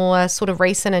something more sort of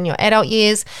recent in your adult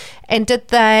years? And did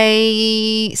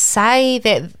they say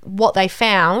that what they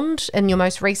found in your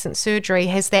most recent surgery,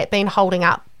 has that been holding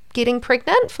up getting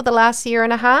pregnant for the last year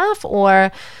and a half, or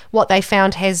what they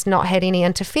found has not had any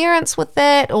interference with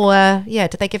that, or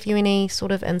did they give you any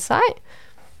sort of insight?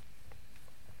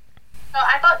 So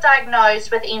I got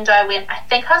diagnosed with endo when I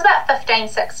think I was about 15,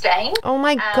 16. Oh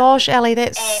my gosh, Ellie,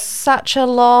 that's such a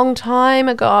long time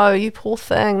ago, you poor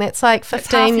thing. That's like 15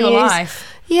 that's half years. Your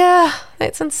life. Yeah,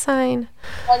 that's insane.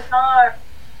 I know.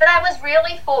 But I was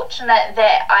really fortunate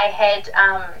that I had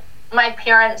my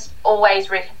parents always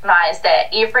recognised that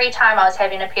every time I was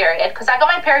having a period, because I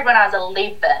got my period when I was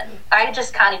 11. I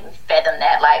just can't even fathom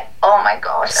that. Like, oh my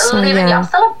gosh, So 11, young. I'm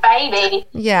still a baby.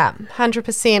 Yeah,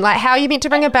 100%. Like, how are you meant to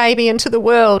bring a baby into the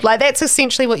world? Like, that's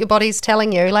essentially what your body's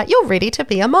telling you. Like, you're ready to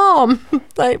be a mom.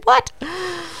 Like, what?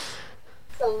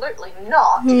 Absolutely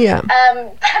not. Yeah.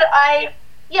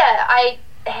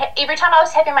 But every time I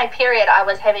was having my period, I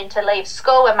was having to leave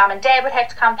school, and mum and dad would have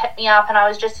to come pick me up, and I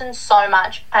was just in so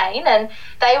much pain. And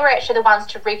they were actually the ones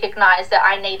to recognise that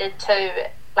I needed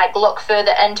to like look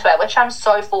further into it, which I'm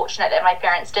so fortunate that my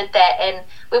parents did that. And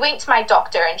we went to my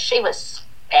doctor, and she was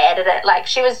bad at it. Like,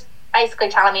 she was basically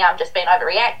telling me I'm just being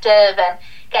overreactive, and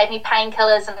gave me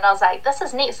painkillers, and I was like, this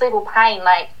is next level pain.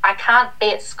 Like, I can't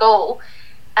be at school.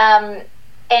 And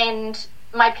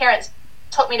my parents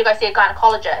took me to go see a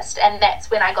gynecologist, and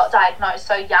that's when I got diagnosed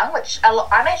so young, which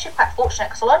I'm actually quite fortunate,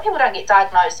 because a lot of people don't get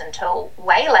diagnosed until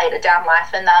way later down life,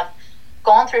 and they've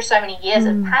gone through so many years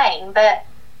of pain. But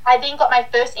I then got my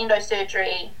first endo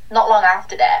surgery not long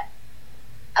after that,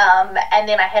 and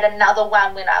then I had another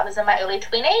one when I was in my early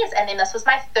 20s, and then this was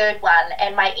my third one,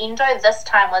 and my endo this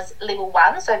time was level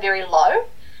 1, so very low.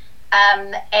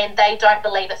 And they don't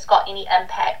believe it's got any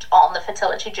impact on the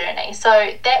fertility journey.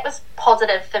 So that was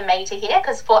positive for me to hear,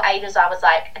 because for ages I was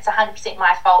like, it's 100%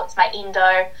 my fault, it's my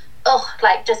endo,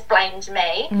 just blamed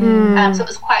me. So it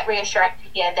was quite reassuring to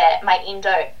hear that my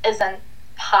endo isn't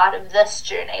part of this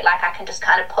journey. Like, I can just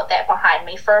kind of put that behind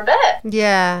me for a bit.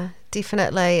 Yeah,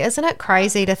 definitely. Isn't it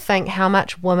crazy to think how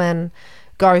much women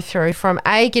go through from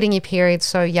getting your period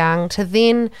so young to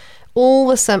then all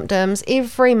the symptoms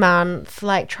every month,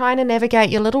 like trying to navigate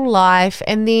your little life,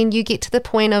 and then you get to the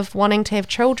point of wanting to have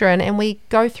children, and we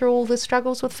go through all the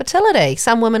struggles with fertility.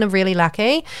 Some women are really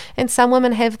lucky, and some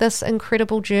women have this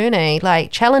incredible journey,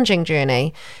 like challenging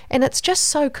journey, and it's just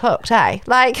so cooked, eh?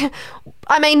 Like,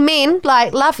 I mean, men,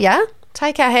 like, love ya,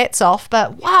 take our hats off,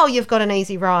 but wow, you've got an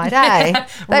easy ride, eh?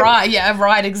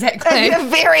 Right, exactly. A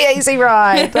very easy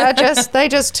ride. They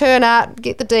just turn up,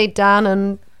 get the deed done,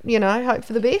 and hope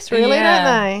for the best, really, don't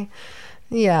they?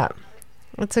 Yeah.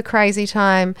 It's a crazy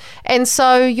time. And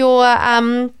so your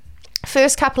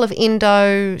first couple of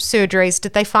endo surgeries,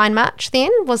 did they find much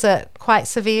then? Was it quite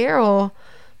severe, or?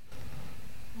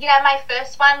 Yeah, my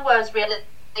first one was really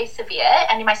severe,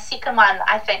 and then my second one,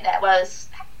 I think that was,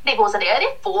 are there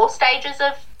 4 stages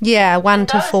of 1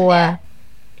 to 4.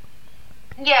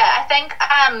 Yeah, I think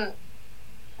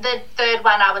the third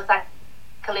one I was like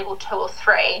a level 2 or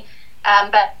 3.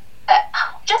 But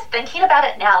just thinking about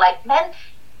it now, like, man,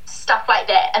 stuff like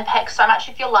that impacts so much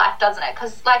of your life, doesn't it?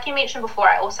 Because like you mentioned before,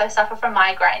 I also suffer from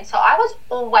migraine, so I was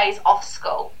always off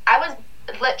school. I was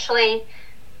literally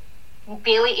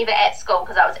barely ever at school,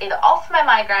 because I was either off my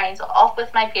migraines or off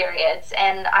with my periods.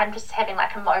 And I'm just having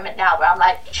like a moment now where I'm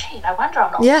like, gee, no wonder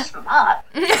I'm not smart.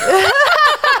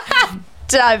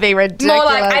 Don't be ridiculous. More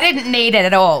like, I didn't need it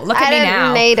at all. Look at me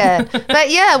now. I didn't need it. But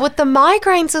yeah, with the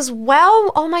migraines as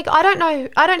well, oh my God, I don't know.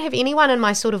 I don't have anyone in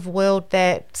my sort of world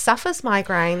that suffers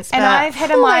migraines. And I've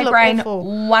had a migraine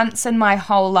once in my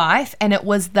whole life, and it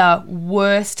was the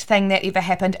worst thing that ever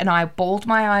happened, and I bawled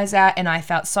my eyes out and I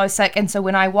felt so sick. And so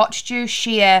when I watched you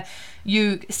share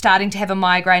you starting to have a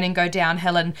migraine and go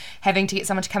downhill and having to get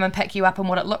someone to come and pick you up and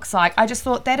what it looks like, I just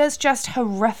thought that is just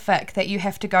horrific that you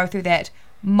have to go through that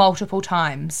multiple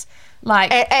times.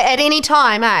 Like at any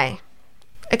time, eh?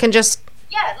 It can just...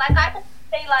 Yeah, like I will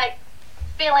be like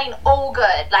feeling all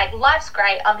good, like life's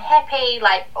great, I'm happy,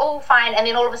 like all fine, and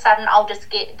then all of a sudden I'll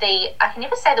just get I can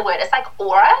never say the word, it's like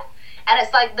aura, and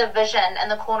it's like the vision in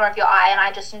the corner of your eye, and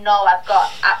I just know I've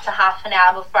got up to half an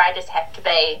hour before I just have to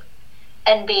be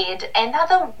in bed, and they're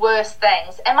the worst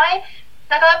things. And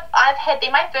I've had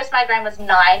them. My first migraine was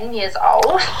 9 years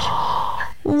old.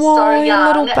 Whoa, so young,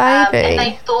 little baby. And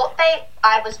they thought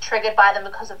I was triggered by them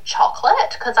because of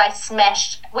chocolate, because I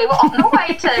smashed. We were on the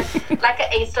way to like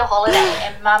an Easter holiday,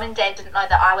 and Mum and Dad didn't know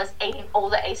that I was eating all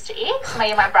the Easter eggs, me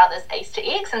and my brother's Easter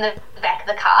eggs, in the back of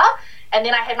the car. And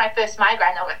then I had my first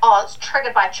migraine. They were like, "Oh, it's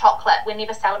triggered by chocolate. We're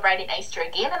never celebrating Easter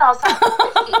again." And I was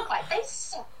like, "Like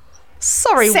these."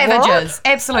 Sorry, savages. What?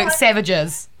 Absolute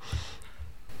savages.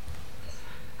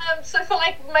 So for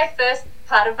like my first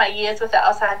part of my years with it, I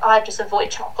was like, oh, I just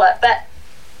avoid chocolate. But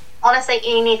honestly,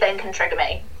 anything can trigger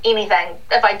me. Anything.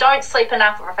 If I don't sleep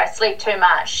enough, or if I sleep too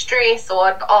much, stress,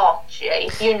 or oh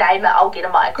gee, you name it, I'll get a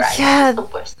migraine. Yeah,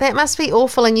 that must be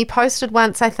awful. And you posted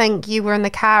once, I think you were in the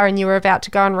car and you were about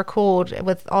to go and record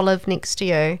with Olive next to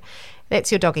you.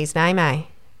 That's your doggy's name, eh?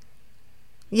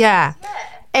 Yeah.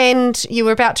 And you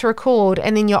were about to record,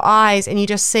 and then your eyes, and you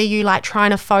just see you like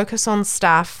trying to focus on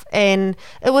stuff, and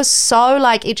it was so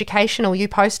like educational, you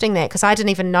posting that, because I didn't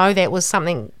even know that was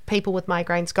something people with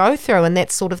migraines go through, and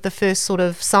that's sort of the first sort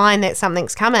of sign that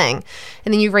something's coming.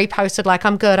 And then you reposted like,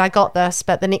 I'm good, I got this,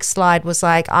 but the next slide was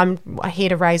like, I'm here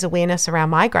to raise awareness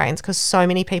around migraines because so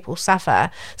many people suffer.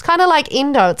 It's kind of like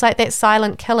endo, it's like that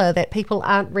silent killer that people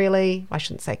aren't really, I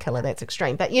shouldn't say killer, that's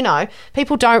extreme, but you know,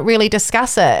 people don't really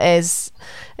discuss it as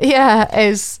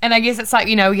and I guess it's like,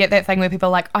 you know, we get that thing where people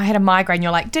are like, I had a migraine,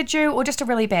 you're like, did you? Or just a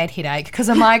really bad headache? Because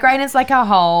a migraine is like a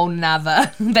whole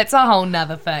nother that's a whole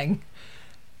nother thing.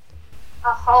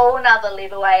 A whole nother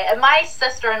level, eh? And my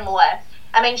sister-in-law,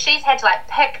 I mean, she's had to like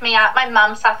pick me up. My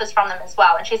mum suffers from them as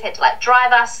well, and she's had to like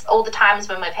drive us all the times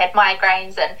when we've had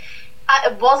migraines. And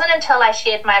it wasn't until I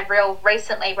shared my reel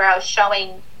recently where I was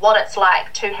showing what it's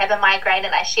like to have a migraine,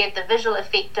 and I shared the visual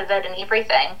effect of it and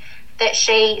everything, that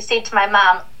she said to my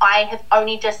mum, I have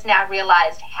only just now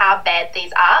realised how bad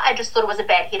these are. I just thought it was a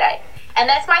bad headache. And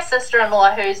that's my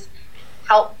sister-in-law who's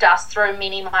helped us through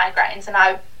many migraines,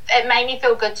 and it made me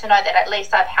feel good to know that at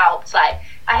least I've helped. Like,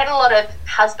 I had a lot of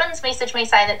husbands message me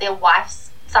saying that their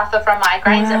wives suffer from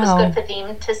migraines. Wow. It was good for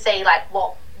them to see like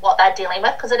what they're dealing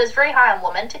with, because it is very high on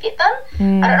women to get them.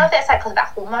 I don't know if that's like because of their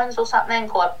hormones or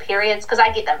something, or periods, because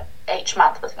I get them each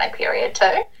month with my period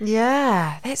too.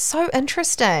 Yeah, that's so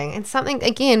interesting, and something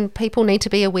again people need to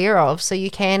be aware of, so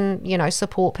you can, you know,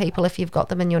 support people if you've got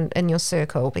them in your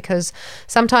circle, because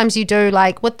sometimes you do,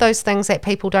 like with those things that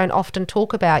people don't often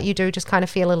talk about, you do just kind of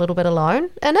feel a little bit alone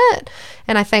in it.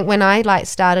 And I think when I like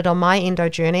started on my endo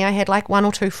journey, I had like one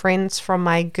or two friends from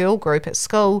my girl group at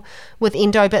school with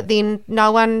endo, but then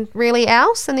no one really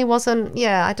else, and there wasn't,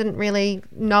 I didn't really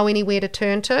know anywhere to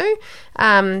turn to.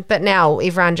 But now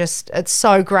everyone it's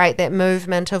so great that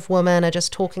movement of women are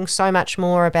just talking so much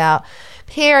more about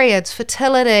periods,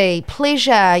 fertility,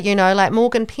 pleasure, you know, like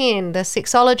Morgan Penn, the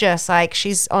sexologist, like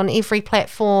she's on every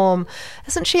platform.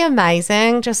 Isn't she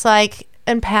amazing? Just like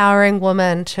empowering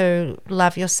women to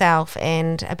love yourself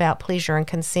and about pleasure and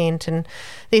consent. And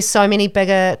there's so many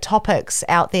bigger topics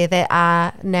out there that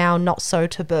are now not so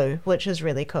taboo, which is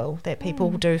really cool, that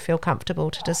people do feel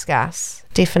comfortable to discuss.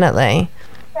 Definitely.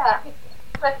 Yeah.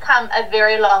 We've come a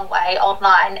very long way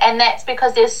online, and that's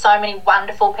because there's so many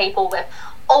wonderful people with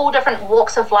all different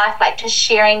walks of life, like just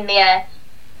sharing their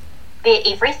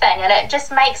everything, and it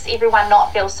just makes everyone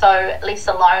not feel so less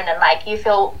alone, and like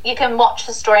you can watch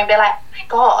the story and be like, oh my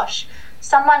gosh,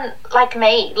 someone like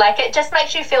me, like it just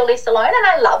makes you feel less alone, and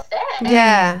I love that.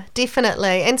 Yeah,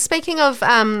 definitely. And speaking of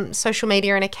social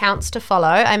media and accounts to follow,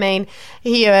 I mean,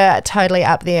 you're totally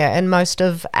up there, and most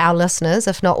of our listeners,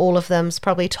 if not all of them's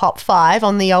probably top 5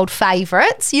 on the old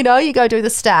favourites. You know, you go do the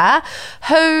star.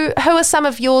 Who are some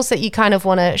of yours that you kind of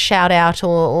want to shout out,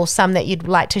 or some that you'd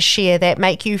like to share that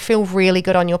make you feel really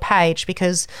good on your page?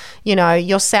 Because, you know,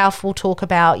 yourself will talk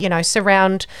about, you know,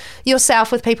 surround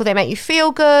yourself with people that make you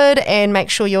feel good, and and make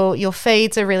sure your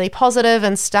feeds are really positive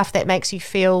and stuff that makes you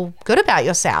feel good about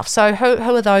yourself. So who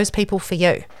are those people for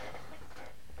you?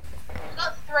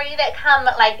 Got three that come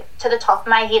like to the top of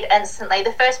my head instantly.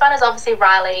 The first one is obviously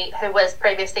Riley, who was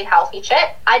previously Healthy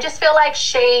Chick. I just feel like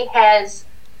she has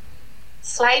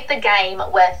slayed the game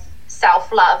with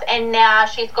self-love, and now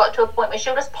she's got to a point where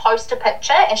she'll just post a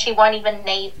picture and she won't even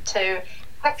need to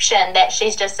caption that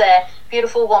she's just a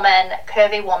beautiful woman,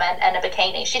 curvy woman in a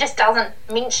bikini. She just doesn't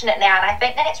mention it now, and I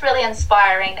think that's really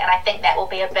inspiring, and I think that will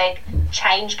be a big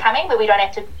change coming where we don't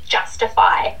have to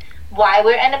justify why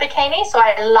we're in a bikini. So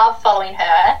I love following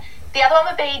her. The other one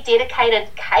would be Dedicated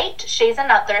Kate. She's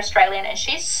another Australian and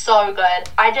she's so good.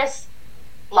 I just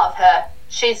love her.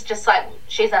 She's just like,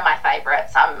 she's in my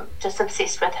favourites. I'm just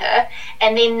obsessed with her.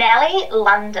 And then Nellie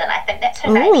London, I think that's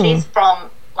her name. She's from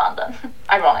London,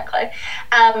 ironically.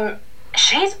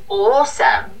 She's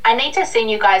awesome. I need to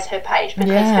send you guys her page because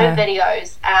her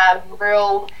videos are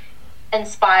real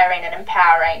inspiring and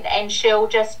empowering, and she'll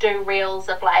just do reels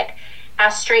of like our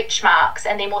stretch marks,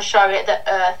 and then we'll show it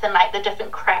the earth and like the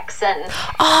different cracks and the desert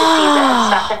and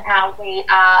stuff, and how we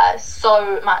are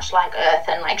so much like earth,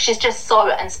 and like she's just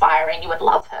so inspiring. You would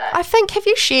love her. I think, have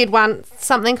you shared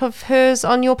something of hers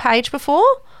on your page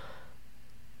before?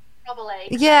 Probably.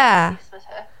 Yeah. With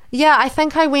her. Yeah, I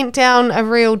think I went down a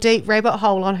real deep rabbit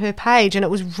hole on her page, and it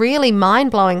was really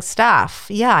mind-blowing stuff.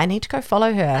 Yeah, I need to go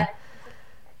follow her.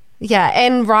 Yeah,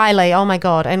 and Riley, oh my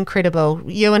God, incredible.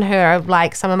 You and her are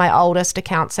like some of my oldest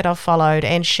accounts that I've followed,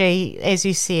 and she, as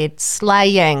you said,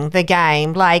 slaying the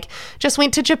game. Like, just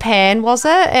went to Japan, was it?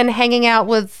 And hanging out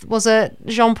with, was it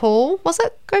Jean-Paul? Was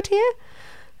it Gaultier?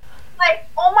 Like,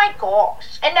 oh my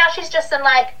gosh. And now she's just in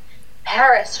like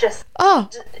Paris, just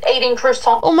eating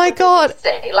croissants. Oh my God.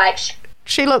 Like,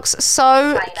 she looks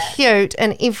so cute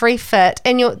in every fit.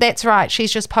 And that's right,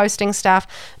 she's just posting stuff.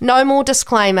 No more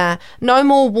disclaimer, no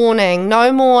more warning,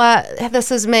 no more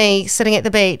this is me sitting at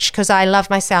the beach because I love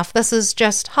myself. This is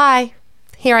just, hi,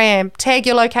 here I am. Tag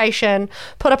your location,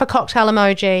 put up a cocktail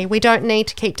emoji. We don't need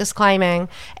to keep disclaiming.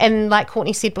 And like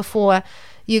Courtney said before,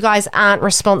 you guys aren't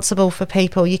responsible for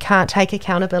people. You can't take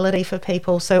accountability for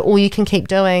people. So all you can keep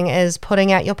doing is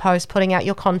putting out your posts, putting out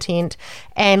your content,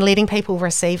 and letting people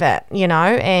receive it, you know,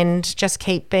 and just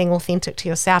keep being authentic to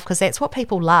yourself, because that's what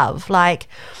people love. Like,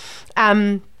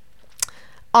 I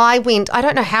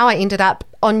don't know how I ended up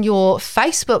on your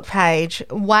Facebook page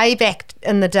way back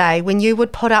in the day when you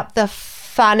would put up the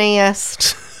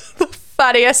funniest,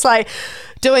 like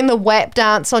doing the WAP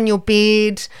dance on your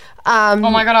bed. Oh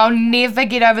my God, I'll never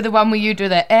get over the one where you do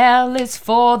the L is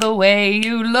for the way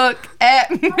you look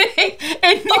at me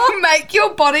and you make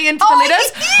your body into the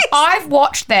letters. Yes. I've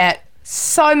watched that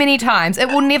so many times. It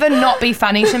will never not be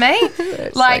funny to me.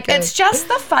 Like, so it's just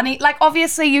the funny, like,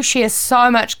 obviously you share so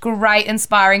much great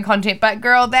inspiring content, but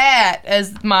girl,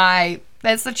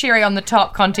 that's the cherry on the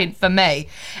top content for me.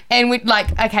 And we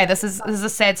like, okay, this is a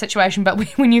sad situation, but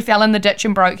when you fell in the ditch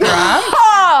and broke your arm,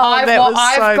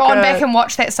 I've gone back and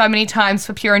watched that so many times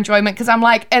for pure enjoyment, because I'm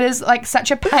like, it is like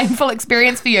such a painful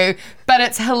experience for you, but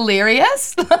it's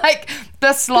hilarious. Like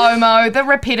the slow-mo, the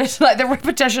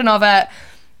repetition of it.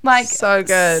 Like, so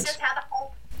good. Just how the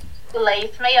whole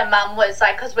believed me, and Mum was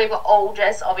like, because we were all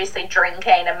just obviously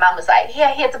drinking, and Mum was like,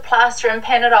 here's a plaster and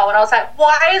Panadol, and I was like,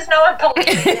 why is no one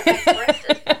believing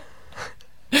it?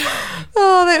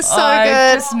 Oh, that's so good.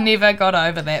 I just never got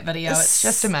over that video. It's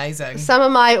just amazing. Some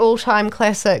of my all-time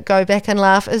classic go back and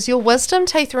laugh is your wisdom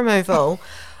teeth removal.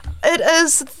 It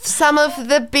is some of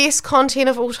the best content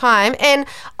of all time. And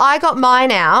I got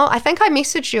mine out. I think I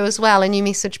messaged you as well and you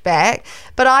messaged back.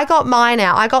 But I got mine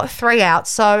out. I got 3 out.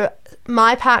 So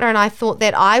my partner and I thought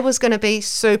that I was going to be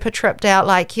super tripped out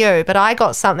like you, but I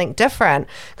got something different,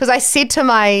 because I said to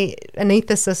my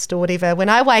anaesthetist or whatever, when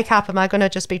I wake up, am I going to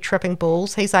just be tripping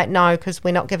balls? He's like, no, because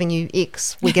we're not giving you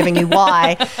X, we're giving you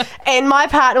Y. And my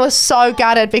partner was so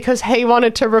gutted because he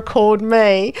wanted to record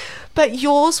me, but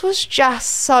yours was just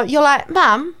so, you're like,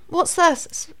 Mum, what's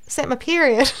this? Is that my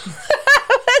period?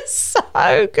 It's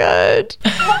so good.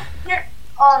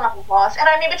 Oh my gosh. And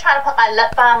I remember trying to put my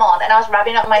lip balm on, and I was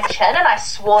rubbing up my chin, and I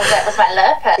swore that was my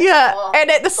lip. Yeah,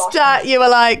 and at the start you were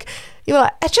like,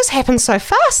 it just happened so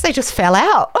fast, they just fell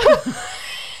out.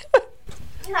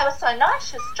 That was so nice.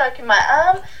 She was stroking my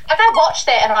arm. Like, I watched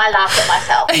that and I laughed at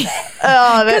myself.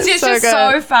 Oh, that's because so it's just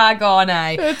good. so far gone,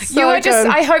 eh? It's so good.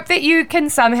 I hope that you can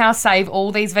somehow save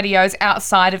all these videos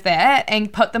outside of that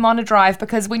and put them on a drive,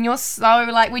 because when you're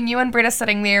when you and Brett are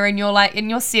sitting there and you're like in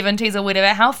your 70s or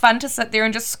whatever, how fun to sit there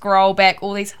and just scroll back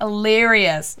all these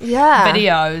hilarious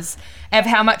videos. of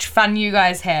how much fun you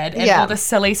guys had and all the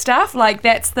silly stuff. Like,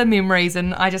 that's the memories,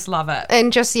 and I just love it.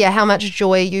 And just, how much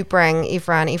joy you bring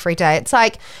everyone every day. It's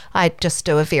like, I just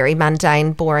do a very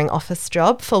mundane, boring office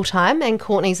job full-time, and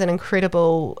Courtney's an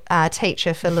incredible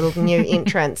teacher for little new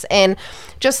entrants. And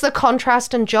just the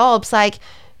contrast in jobs, like,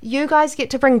 you guys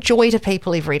get to bring joy to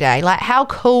people every day. Like, how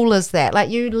cool is that? Like,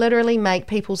 you literally make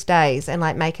people's days and,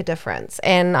 like, make a difference.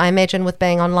 And I imagine with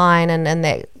being online and in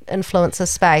that influencer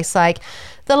space, like,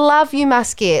 the love you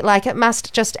must get, like, it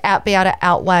must just be able to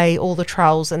outweigh all the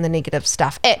trolls and the negative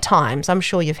stuff at times. I'm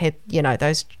sure you've had,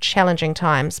 those challenging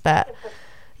times, but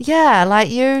yeah, like,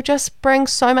 you just bring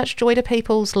so much joy to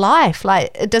people's life.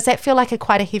 Like, does that feel like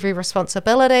quite a heavy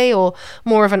responsibility, or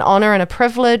more of an honour and a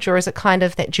privilege, or is it kind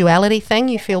of that duality thing?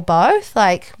 You feel both?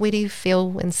 Like, where do you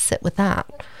feel and sit with that?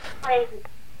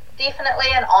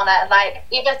 Definitely an honour. Like,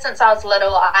 ever since I was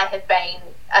little, I have been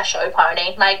a show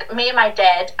pony. Like, me and my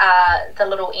dad are the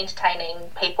little entertaining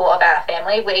people of our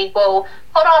family. We will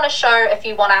put on a show if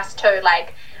you want us to.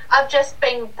 Like, I've just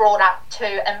been brought up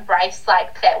to embrace,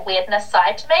 like, that weirdness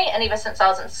side to me, and ever since I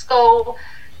was in school,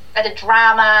 I did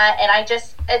drama, and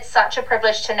it's such a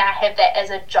privilege to now have that as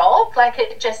a job. Like,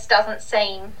 it just doesn't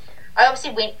seem, I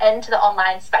obviously went into the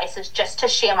online spaces just to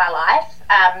share my life,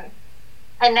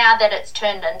 and now that it's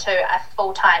turned into a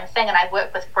full-time thing, and I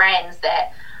work with brands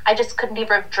that I just could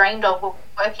never have dreamed of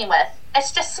working with,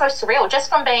 it's just so surreal, just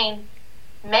from being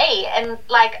me. And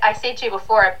like I said to you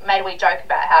before, I made a wee joke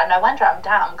about how no wonder I'm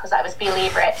dumb, because I was barely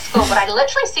ever at school, but I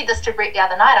literally said this to Brett the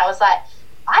other night. I was like,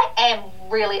 I am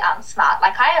really unsmart.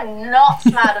 Like, I am not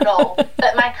smart at all,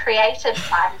 but my creative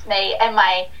side of me and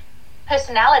my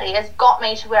personality has got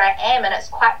me to where I am, and it's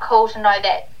quite cool to know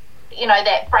that,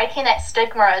 that breaking that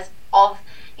stigma is of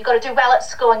you've got to do well at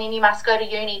school and then you must go to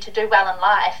uni to do well in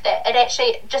life, that it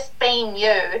actually just being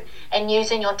you and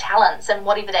using your talents and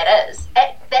whatever that is,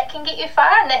 that can get you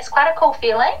far, and that's quite a cool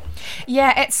feeling.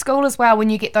 Yeah, at school as well, when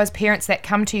you get those parents that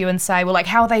come to you and say, well, like,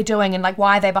 how are they doing, and like,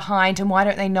 why are they behind, and why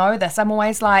don't they know this? I'm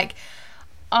always like,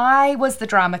 I was the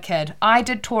drama kid. I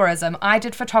did tourism. I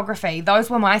did photography. Those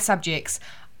were my subjects.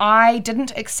 I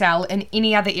didn't excel in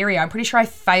any other area. I'm pretty sure I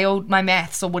failed my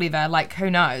maths or whatever, like, who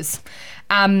knows?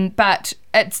 But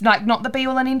it's like not the be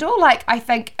all and end all. Like, I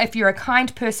think if you're a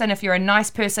kind person, if you're a nice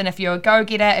person, if you're a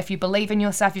go-getter, if you believe in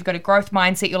yourself, you've got a growth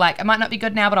mindset, you're like, it might not be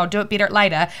good now, but I'll do it better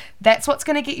later. That's what's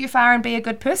going to get you far and be a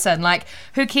good person. Like,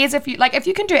 who cares if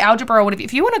you can do algebra or whatever,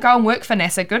 if you want to go and work for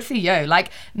NASA, good for you. Like,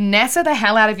 NASA the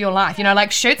hell out of your life,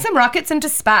 like, shoot some rockets into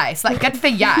space, like, good for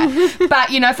ya. But,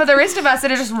 for the rest of us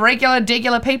that are just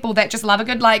regular people that just love a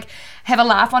good, like, have a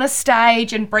laugh on a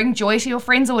stage and bring joy to your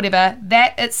friends or whatever,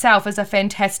 that itself is a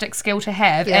fantastic skill to have.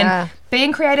 Yeah. And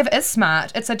being creative is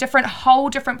smart. It's a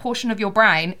whole different portion of your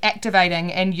brain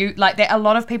activating, and you, like, that a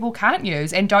lot of people can't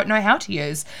use and don't know how to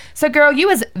use. So, girl,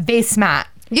 you is very smart.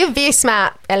 You're very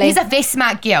smart, Ellie. He's a very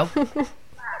smart girl. Happy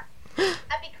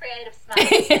creative smart.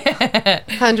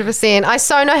 100%. I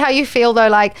so know how you feel, though.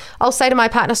 Like, I'll say to my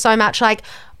partner so much, like,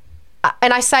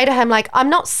 and I say to him, like, I'm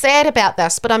not sad about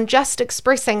this, but I'm just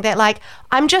expressing that, like,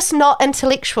 I'm just not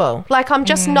intellectual. Like, I'm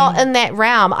just not in that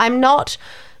realm. I'm not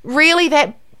really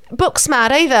that book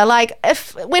smart either. Like,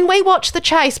 when we watch The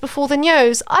Chase before the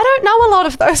news, I don't know a lot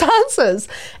of those answers.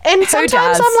 And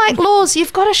sometimes I'm like, Laws,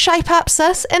 you've got to shape up,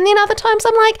 sis. And then other times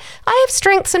I'm like, I have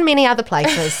strengths in many other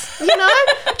places.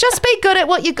 Just be good at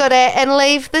what you're good at and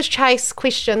leave the chase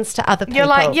questions to other people. You're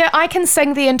like, yeah, I can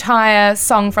sing the entire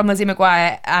song from Lizzie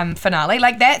McGuire finale.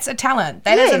 Like, that's a talent.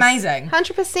 That is amazing.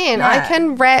 100%. Yeah. I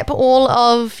can rap all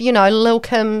of, Lil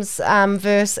Kim's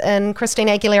verse in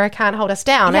Christina Aguilera Can't Hold Us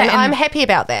Down. Yeah, and I'm happy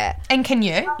about that. And can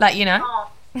you? Like, Yeah.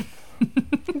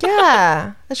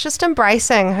 It's just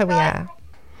embracing who we are.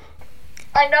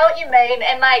 I know what you mean.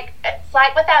 And, like, it's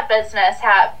like with our business,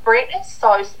 how Brett is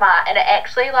so smart, and it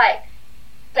actually, like,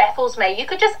 baffles me. You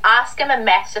could just ask him a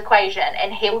maths equation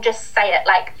and he'll just say it.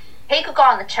 Like, he could go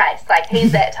on The Chase. Like,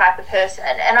 he's that type of person.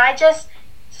 And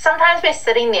sometimes we're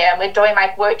sitting there and we're doing,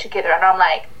 like, work together, and I'm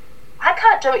like, I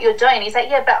can't do what you're doing. He's like,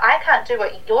 yeah, but I can't do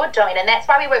what you're doing. And that's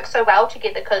why we work so well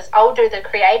together, because I'll do the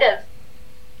creative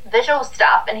visual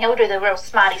stuff and he'll do the real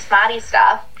smarty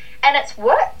stuff. And it's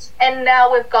worked. And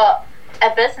now we've got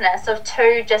a business of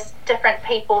two just different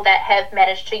people that have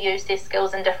managed to use their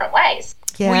skills in different ways.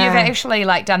 Yeah. Well, you've actually,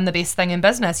 like, done the best thing in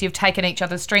business. You've taken each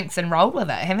other's strengths and rolled with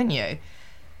it, haven't you?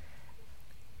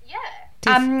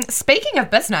 Speaking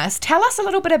of business, tell us a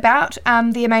little bit about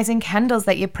the amazing candles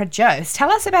that you produce.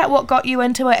 Tell us about what got you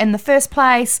into it in the first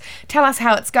place. Tell us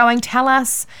how it's going. Tell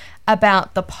us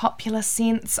about the popular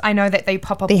scents. I know that they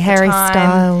pop up the all Harry the time.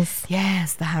 Styles.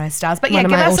 Yes, the Harry Styles. But One yeah,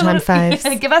 of give my us all-time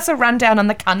faves. give us a rundown on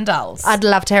the candles. I'd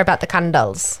love to hear about the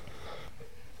candles.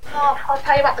 Oh, I'll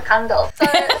tell you about the candles. So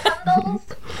the candles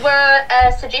were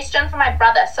a suggestion from my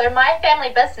brother. So my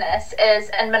family business is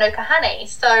in Manuka honey.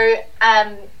 So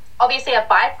obviously a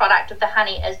byproduct of the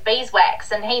honey is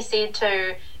beeswax. And he said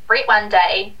to Brett one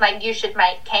day, like, you should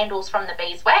make candles from the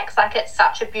beeswax. Like, it's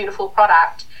such a beautiful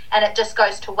product and it just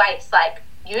goes to waste. Like,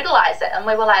 utilize it. And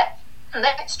we were like,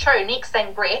 that's true. Next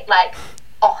thing, Brett, like,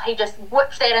 he just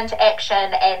whipped that into action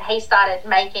and he started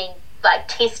making, like,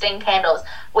 testing candles.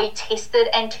 We tested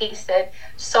and tested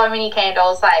so many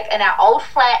candles, like in our old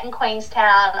flat in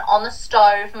Queenstown on the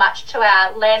stove, much to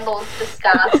our landlord's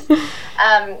disgust.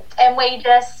 And we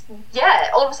just,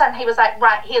 all of a sudden he was like,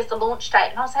 right, here's the launch date.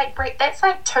 And I was like, Brett, that's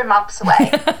like 2 months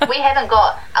away. We haven't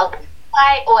got a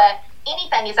website or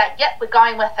anything. He's like, yep, we're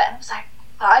going with it. I was like,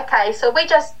 oh, okay. So we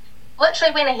just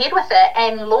literally went ahead with it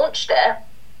and launched it.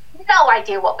 No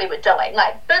idea what we were doing.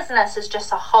 Like, business is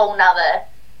just a whole nother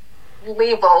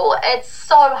level. It's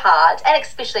so hard, and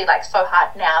especially like so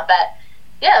hard now, but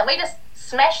yeah, we just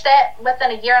smashed that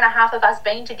within a year and a half of us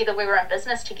being together. We were in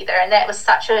business together, and that was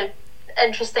such a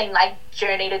interesting like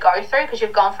journey to go through, because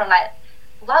you've gone from like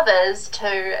lovers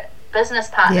to business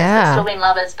partners, but still being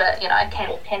lovers, but you know,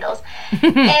 candles.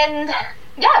 And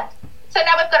yeah, so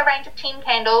now we've got a range of 10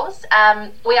 candles.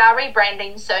 We are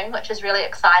rebranding soon, which is really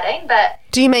exciting. But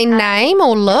do you mean name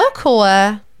or look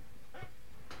or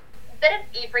bit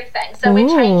of everything. So we're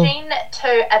changing to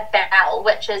a bell,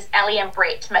 which is Ellie and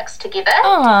Brett mixed together.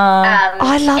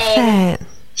 I love that.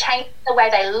 Change the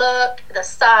way they look, the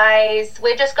size.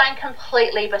 We're just going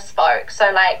completely bespoke.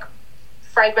 So like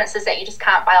fragrances that you just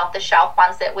can't buy off the shelf,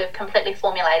 ones that we've completely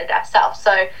formulated ourselves.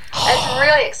 So it's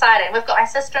really exciting. We've got my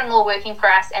sister-in-law working for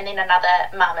us and then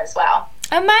another mum as well.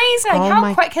 Amazing.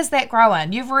 How quick has that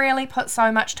grown? You've really put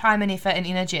so much time and effort and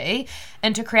energy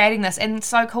into creating this, and it's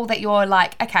so cool that you're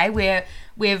like, okay,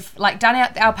 we've like done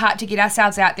our part to get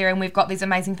ourselves out there and we've got these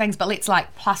amazing things, but let's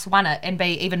like plus one it and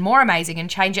be even more amazing and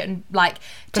change it and like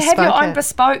to have your own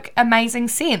bespoke amazing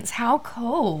scents. How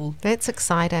cool. That's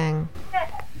exciting. Yeah.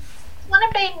 Want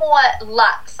to be more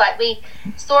luxe. Like, we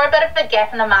saw a bit of a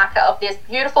gap in the market of there's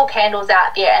beautiful candles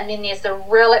out there and then there's the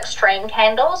real extreme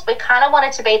candles. We kind of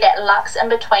wanted to be that luxe in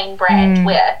between brand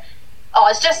where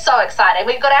it's just so exciting.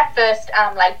 We've got our first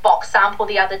like box sample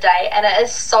the other day and it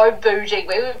is so bougie.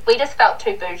 We just felt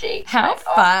too bougie. How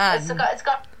fun. It's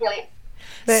got really.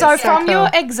 So from your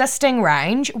existing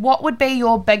range, what would be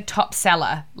your big top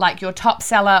seller? Like your top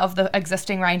seller of the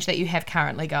existing range that you have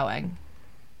currently going?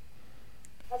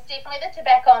 It's definitely the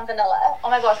tobacco and vanilla. Oh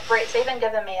my gosh, Brett's even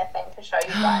given me a thing to show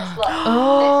you guys. Look,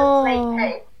 this is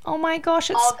sneak peek. Oh my gosh,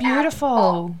 it's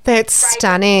beautiful. That's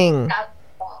stunning.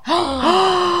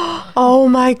 Oh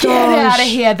my gosh. Get out of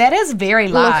here. That is very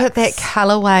luxe. Look at that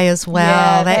colourway as well.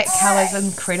 Yeah, that colour's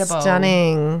incredible.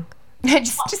 Stunning.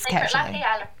 just casually. Lucky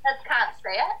our kids can't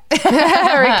see it.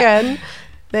 I reckon.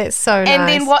 That's so nice. And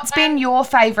then what's been your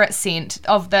favourite scent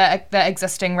of the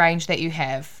existing range that you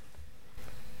have?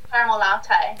 Caramel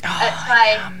latte. It's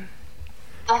my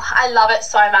I love it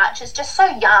so much. It's just so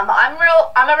yum. I'm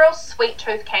a real sweet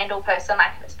tooth candle person.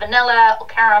 Like if it's vanilla or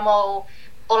caramel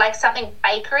or like something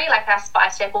bakery, like our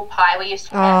spiced apple pie we used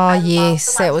to have. Oh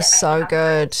yes, that was so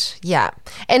good. Yeah.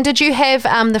 And did you have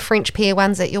the French pear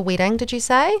ones at your wedding, did you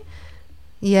say?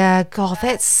 Yeah, God,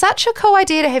 that's such a cool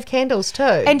idea to have candles too.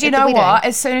 And you know what?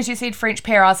 As soon as you said French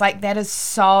pear, I was like, that is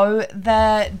so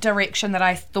the direction that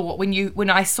I thought when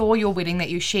I saw your wedding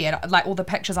that you shared, like all the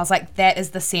pictures, I was like, that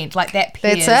is the scent. Like that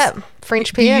pears. That's it.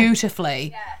 French pear. Beautifully.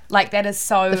 Yeah. Like that is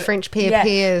so. The French pear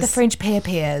pears. The French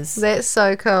pears. That's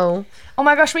so cool. Oh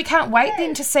my gosh, we can't wait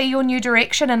then to see your new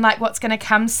direction and like what's going to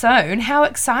come soon. How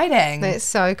exciting. That's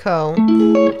so cool.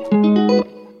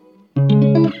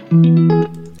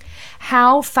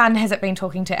 How fun has it been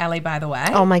talking to Ellie, by the way?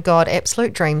 Oh my God,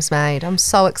 absolute dreams made. I'm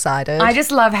so excited. I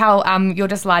just love how you're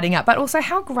just lighting up, but also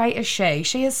how great is she?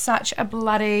 She is such a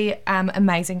bloody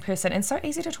amazing person and so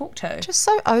easy to talk to. Just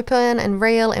so open and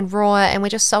real and raw, and we're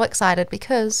just so excited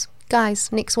because, guys,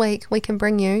 next week we can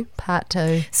bring you part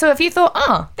 2. So if you thought,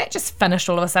 that just finished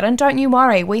all of a sudden, don't you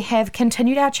worry. We have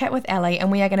continued our chat with Ellie and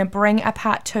we are going to bring a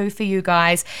part 2 for you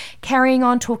guys, carrying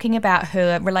on talking about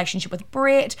her relationship with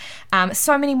Brett,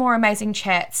 so many more amazing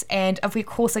chats, and of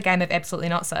course a game of Absolutely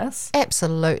Not Sis.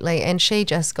 Absolutely, and she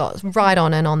just got right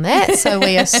on in on that. So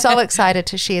we are so excited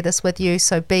to share this with you.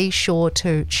 So be sure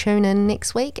to tune in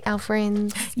next week, our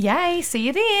friends. Yay, see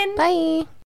you then. Bye.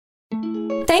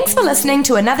 Thanks for listening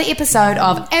to another episode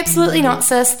of Absolutely Not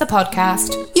Sis, the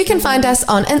podcast. You can find us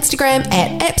on Instagram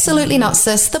at Absolutely Not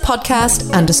Sis, the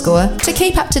podcast _ to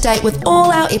keep up to date with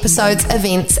all our episodes,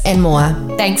 events, and more.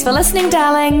 Thanks for listening,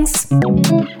 darlings.